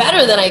 that was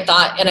better than I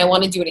thought, and I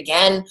want to do it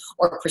again,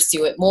 or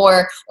pursue it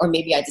more, or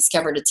maybe I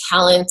discovered a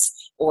talent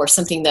or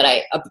something that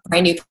a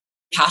brand new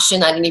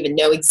passion I didn't even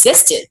know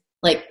existed.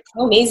 Like,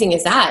 how amazing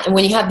is that? And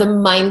when you have the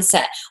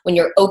mindset, when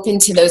you're open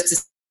to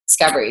those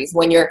discoveries,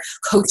 when you're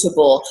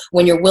coachable,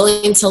 when you're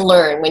willing to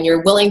learn, when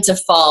you're willing to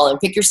fall and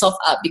pick yourself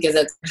up, because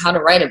that's how to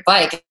ride a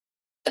bike.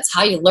 That's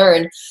how you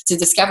learn to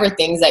discover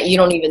things that you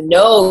don't even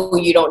know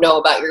you don't know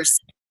about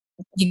yourself.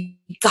 You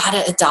got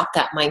to adopt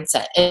that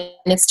mindset. And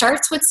it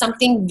starts with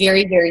something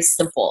very, very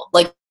simple.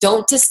 Like,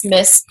 don't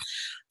dismiss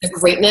the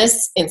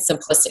greatness in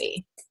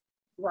simplicity.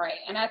 Right.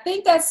 And I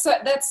think that's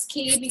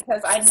key,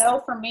 because I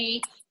know for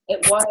me,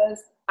 it was,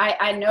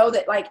 I know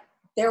that, like,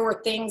 there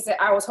were things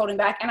that I was holding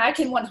back, and I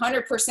can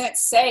 100%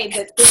 say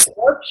that this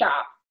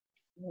workshop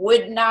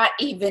would not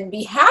even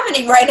be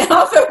happening right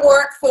now if it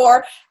weren't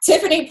for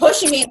Tiffany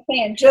pushing me and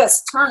saying,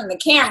 just turn the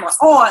camera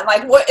on.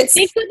 Like, what? It's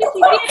Thank goodness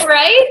you did,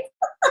 right?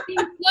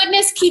 Thank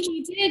goodness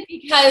Kiki did,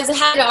 because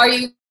are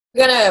you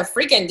gonna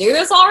freaking do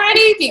this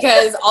already?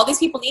 Because all these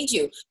people need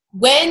you.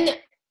 When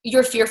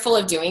you're fearful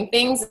of doing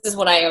things, this is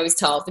what I always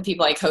tell the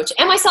people I coach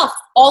and myself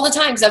all the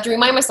time, because I have to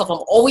remind myself I'm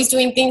always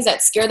doing things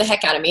that scare the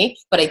heck out of me,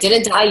 but I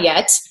didn't die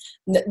yet.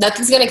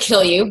 Nothing's going to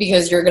kill you,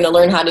 because you're going to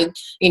learn how to,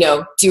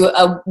 do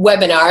a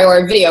webinar or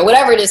a video,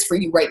 whatever it is for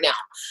you right now.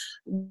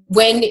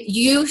 When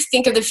you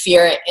think of the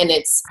fear and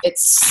it's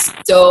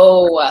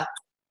so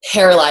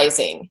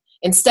paralyzing,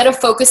 instead of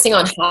focusing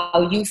on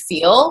how you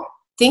feel,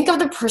 think of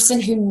the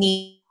person who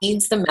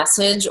needs the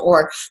message,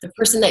 or the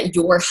person that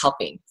you're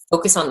helping.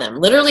 Focus on them.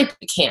 Literally,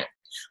 you can't.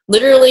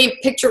 Literally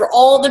picture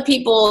all the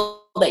people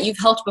that you've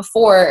helped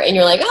before, and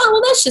you're like, oh,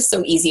 well, that's just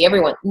so easy.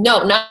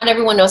 No, not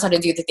everyone knows how to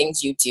do the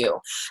things you do.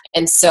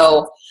 And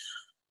so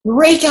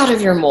break out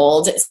of your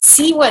mold,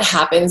 see what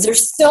happens.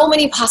 There's so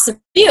many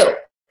possibilities.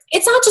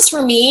 It's not just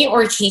for me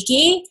or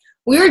Kiki.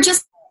 We were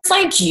just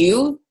like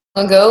you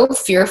ago,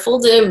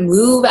 fearful to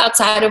move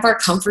outside of our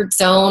comfort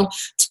zone,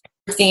 to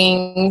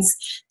things,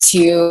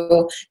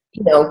 to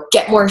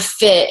get more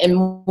fit and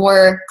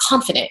more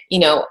confident.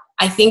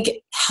 I think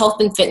health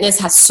and fitness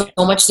has so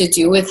much to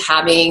do with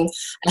having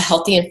a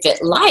healthy and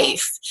fit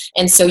life.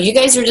 And so you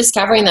guys are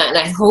discovering that. And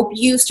I hope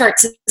you start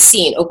to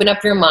see and open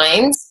up your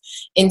minds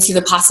into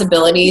the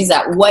possibilities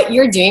that what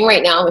you're doing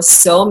right now is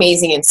so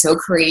amazing and so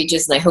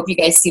courageous. And I hope you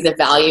guys see the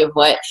value of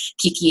what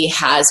Kiki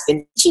has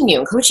been teaching you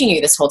and coaching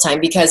you this whole time,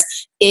 because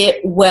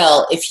it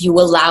will, if you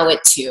allow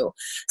it to,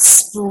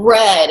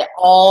 spread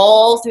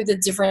all through the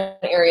different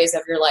areas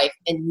of your life,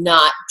 and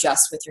not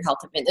just with your health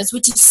and fitness,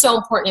 which is so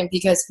important,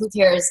 because who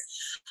cares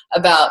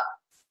about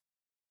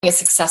a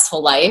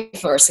successful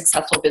life or a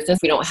successful business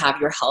if we don't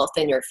have your health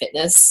and your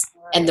fitness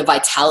and the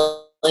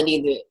vitality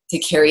to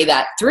carry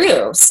that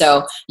through.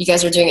 So you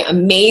guys are doing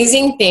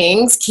amazing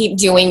things. Keep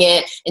doing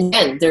it. And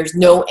again, there's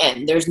no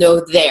end. There's no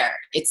there.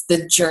 It's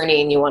the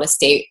journey, and you want to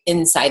stay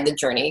inside the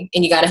journey.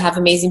 And you got to have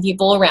amazing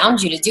people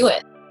around you to do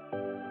it.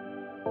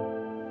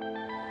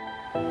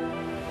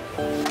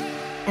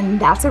 And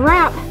that's a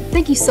wrap.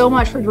 Thank you so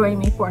much for joining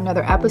me for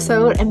another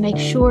episode, and make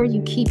sure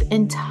you keep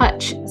in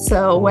touch.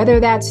 So whether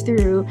that's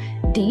through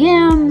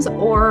DMs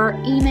or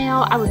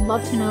email, I would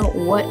love to know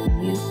what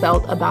you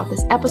felt about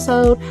this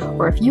episode,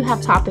 or if you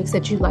have topics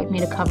that you'd like me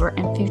to cover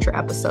in future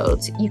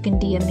episodes. You can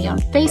DM me on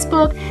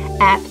Facebook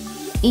at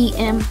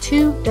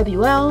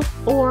EM2WL,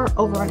 or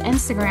over on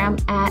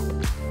Instagram at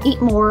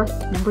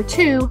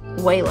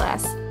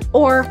eatmore2wayless,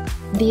 or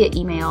via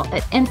email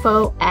at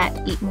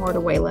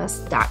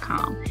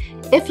info@eatmoretoway-less.com.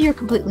 If you're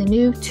completely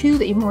new to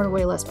the Eat More to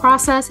Weigh Less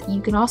process, you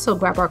can also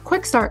grab our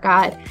quick start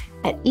guide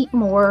at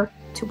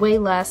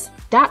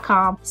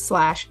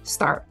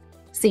eatmoretoway-less.com/start.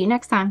 See you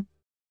next time.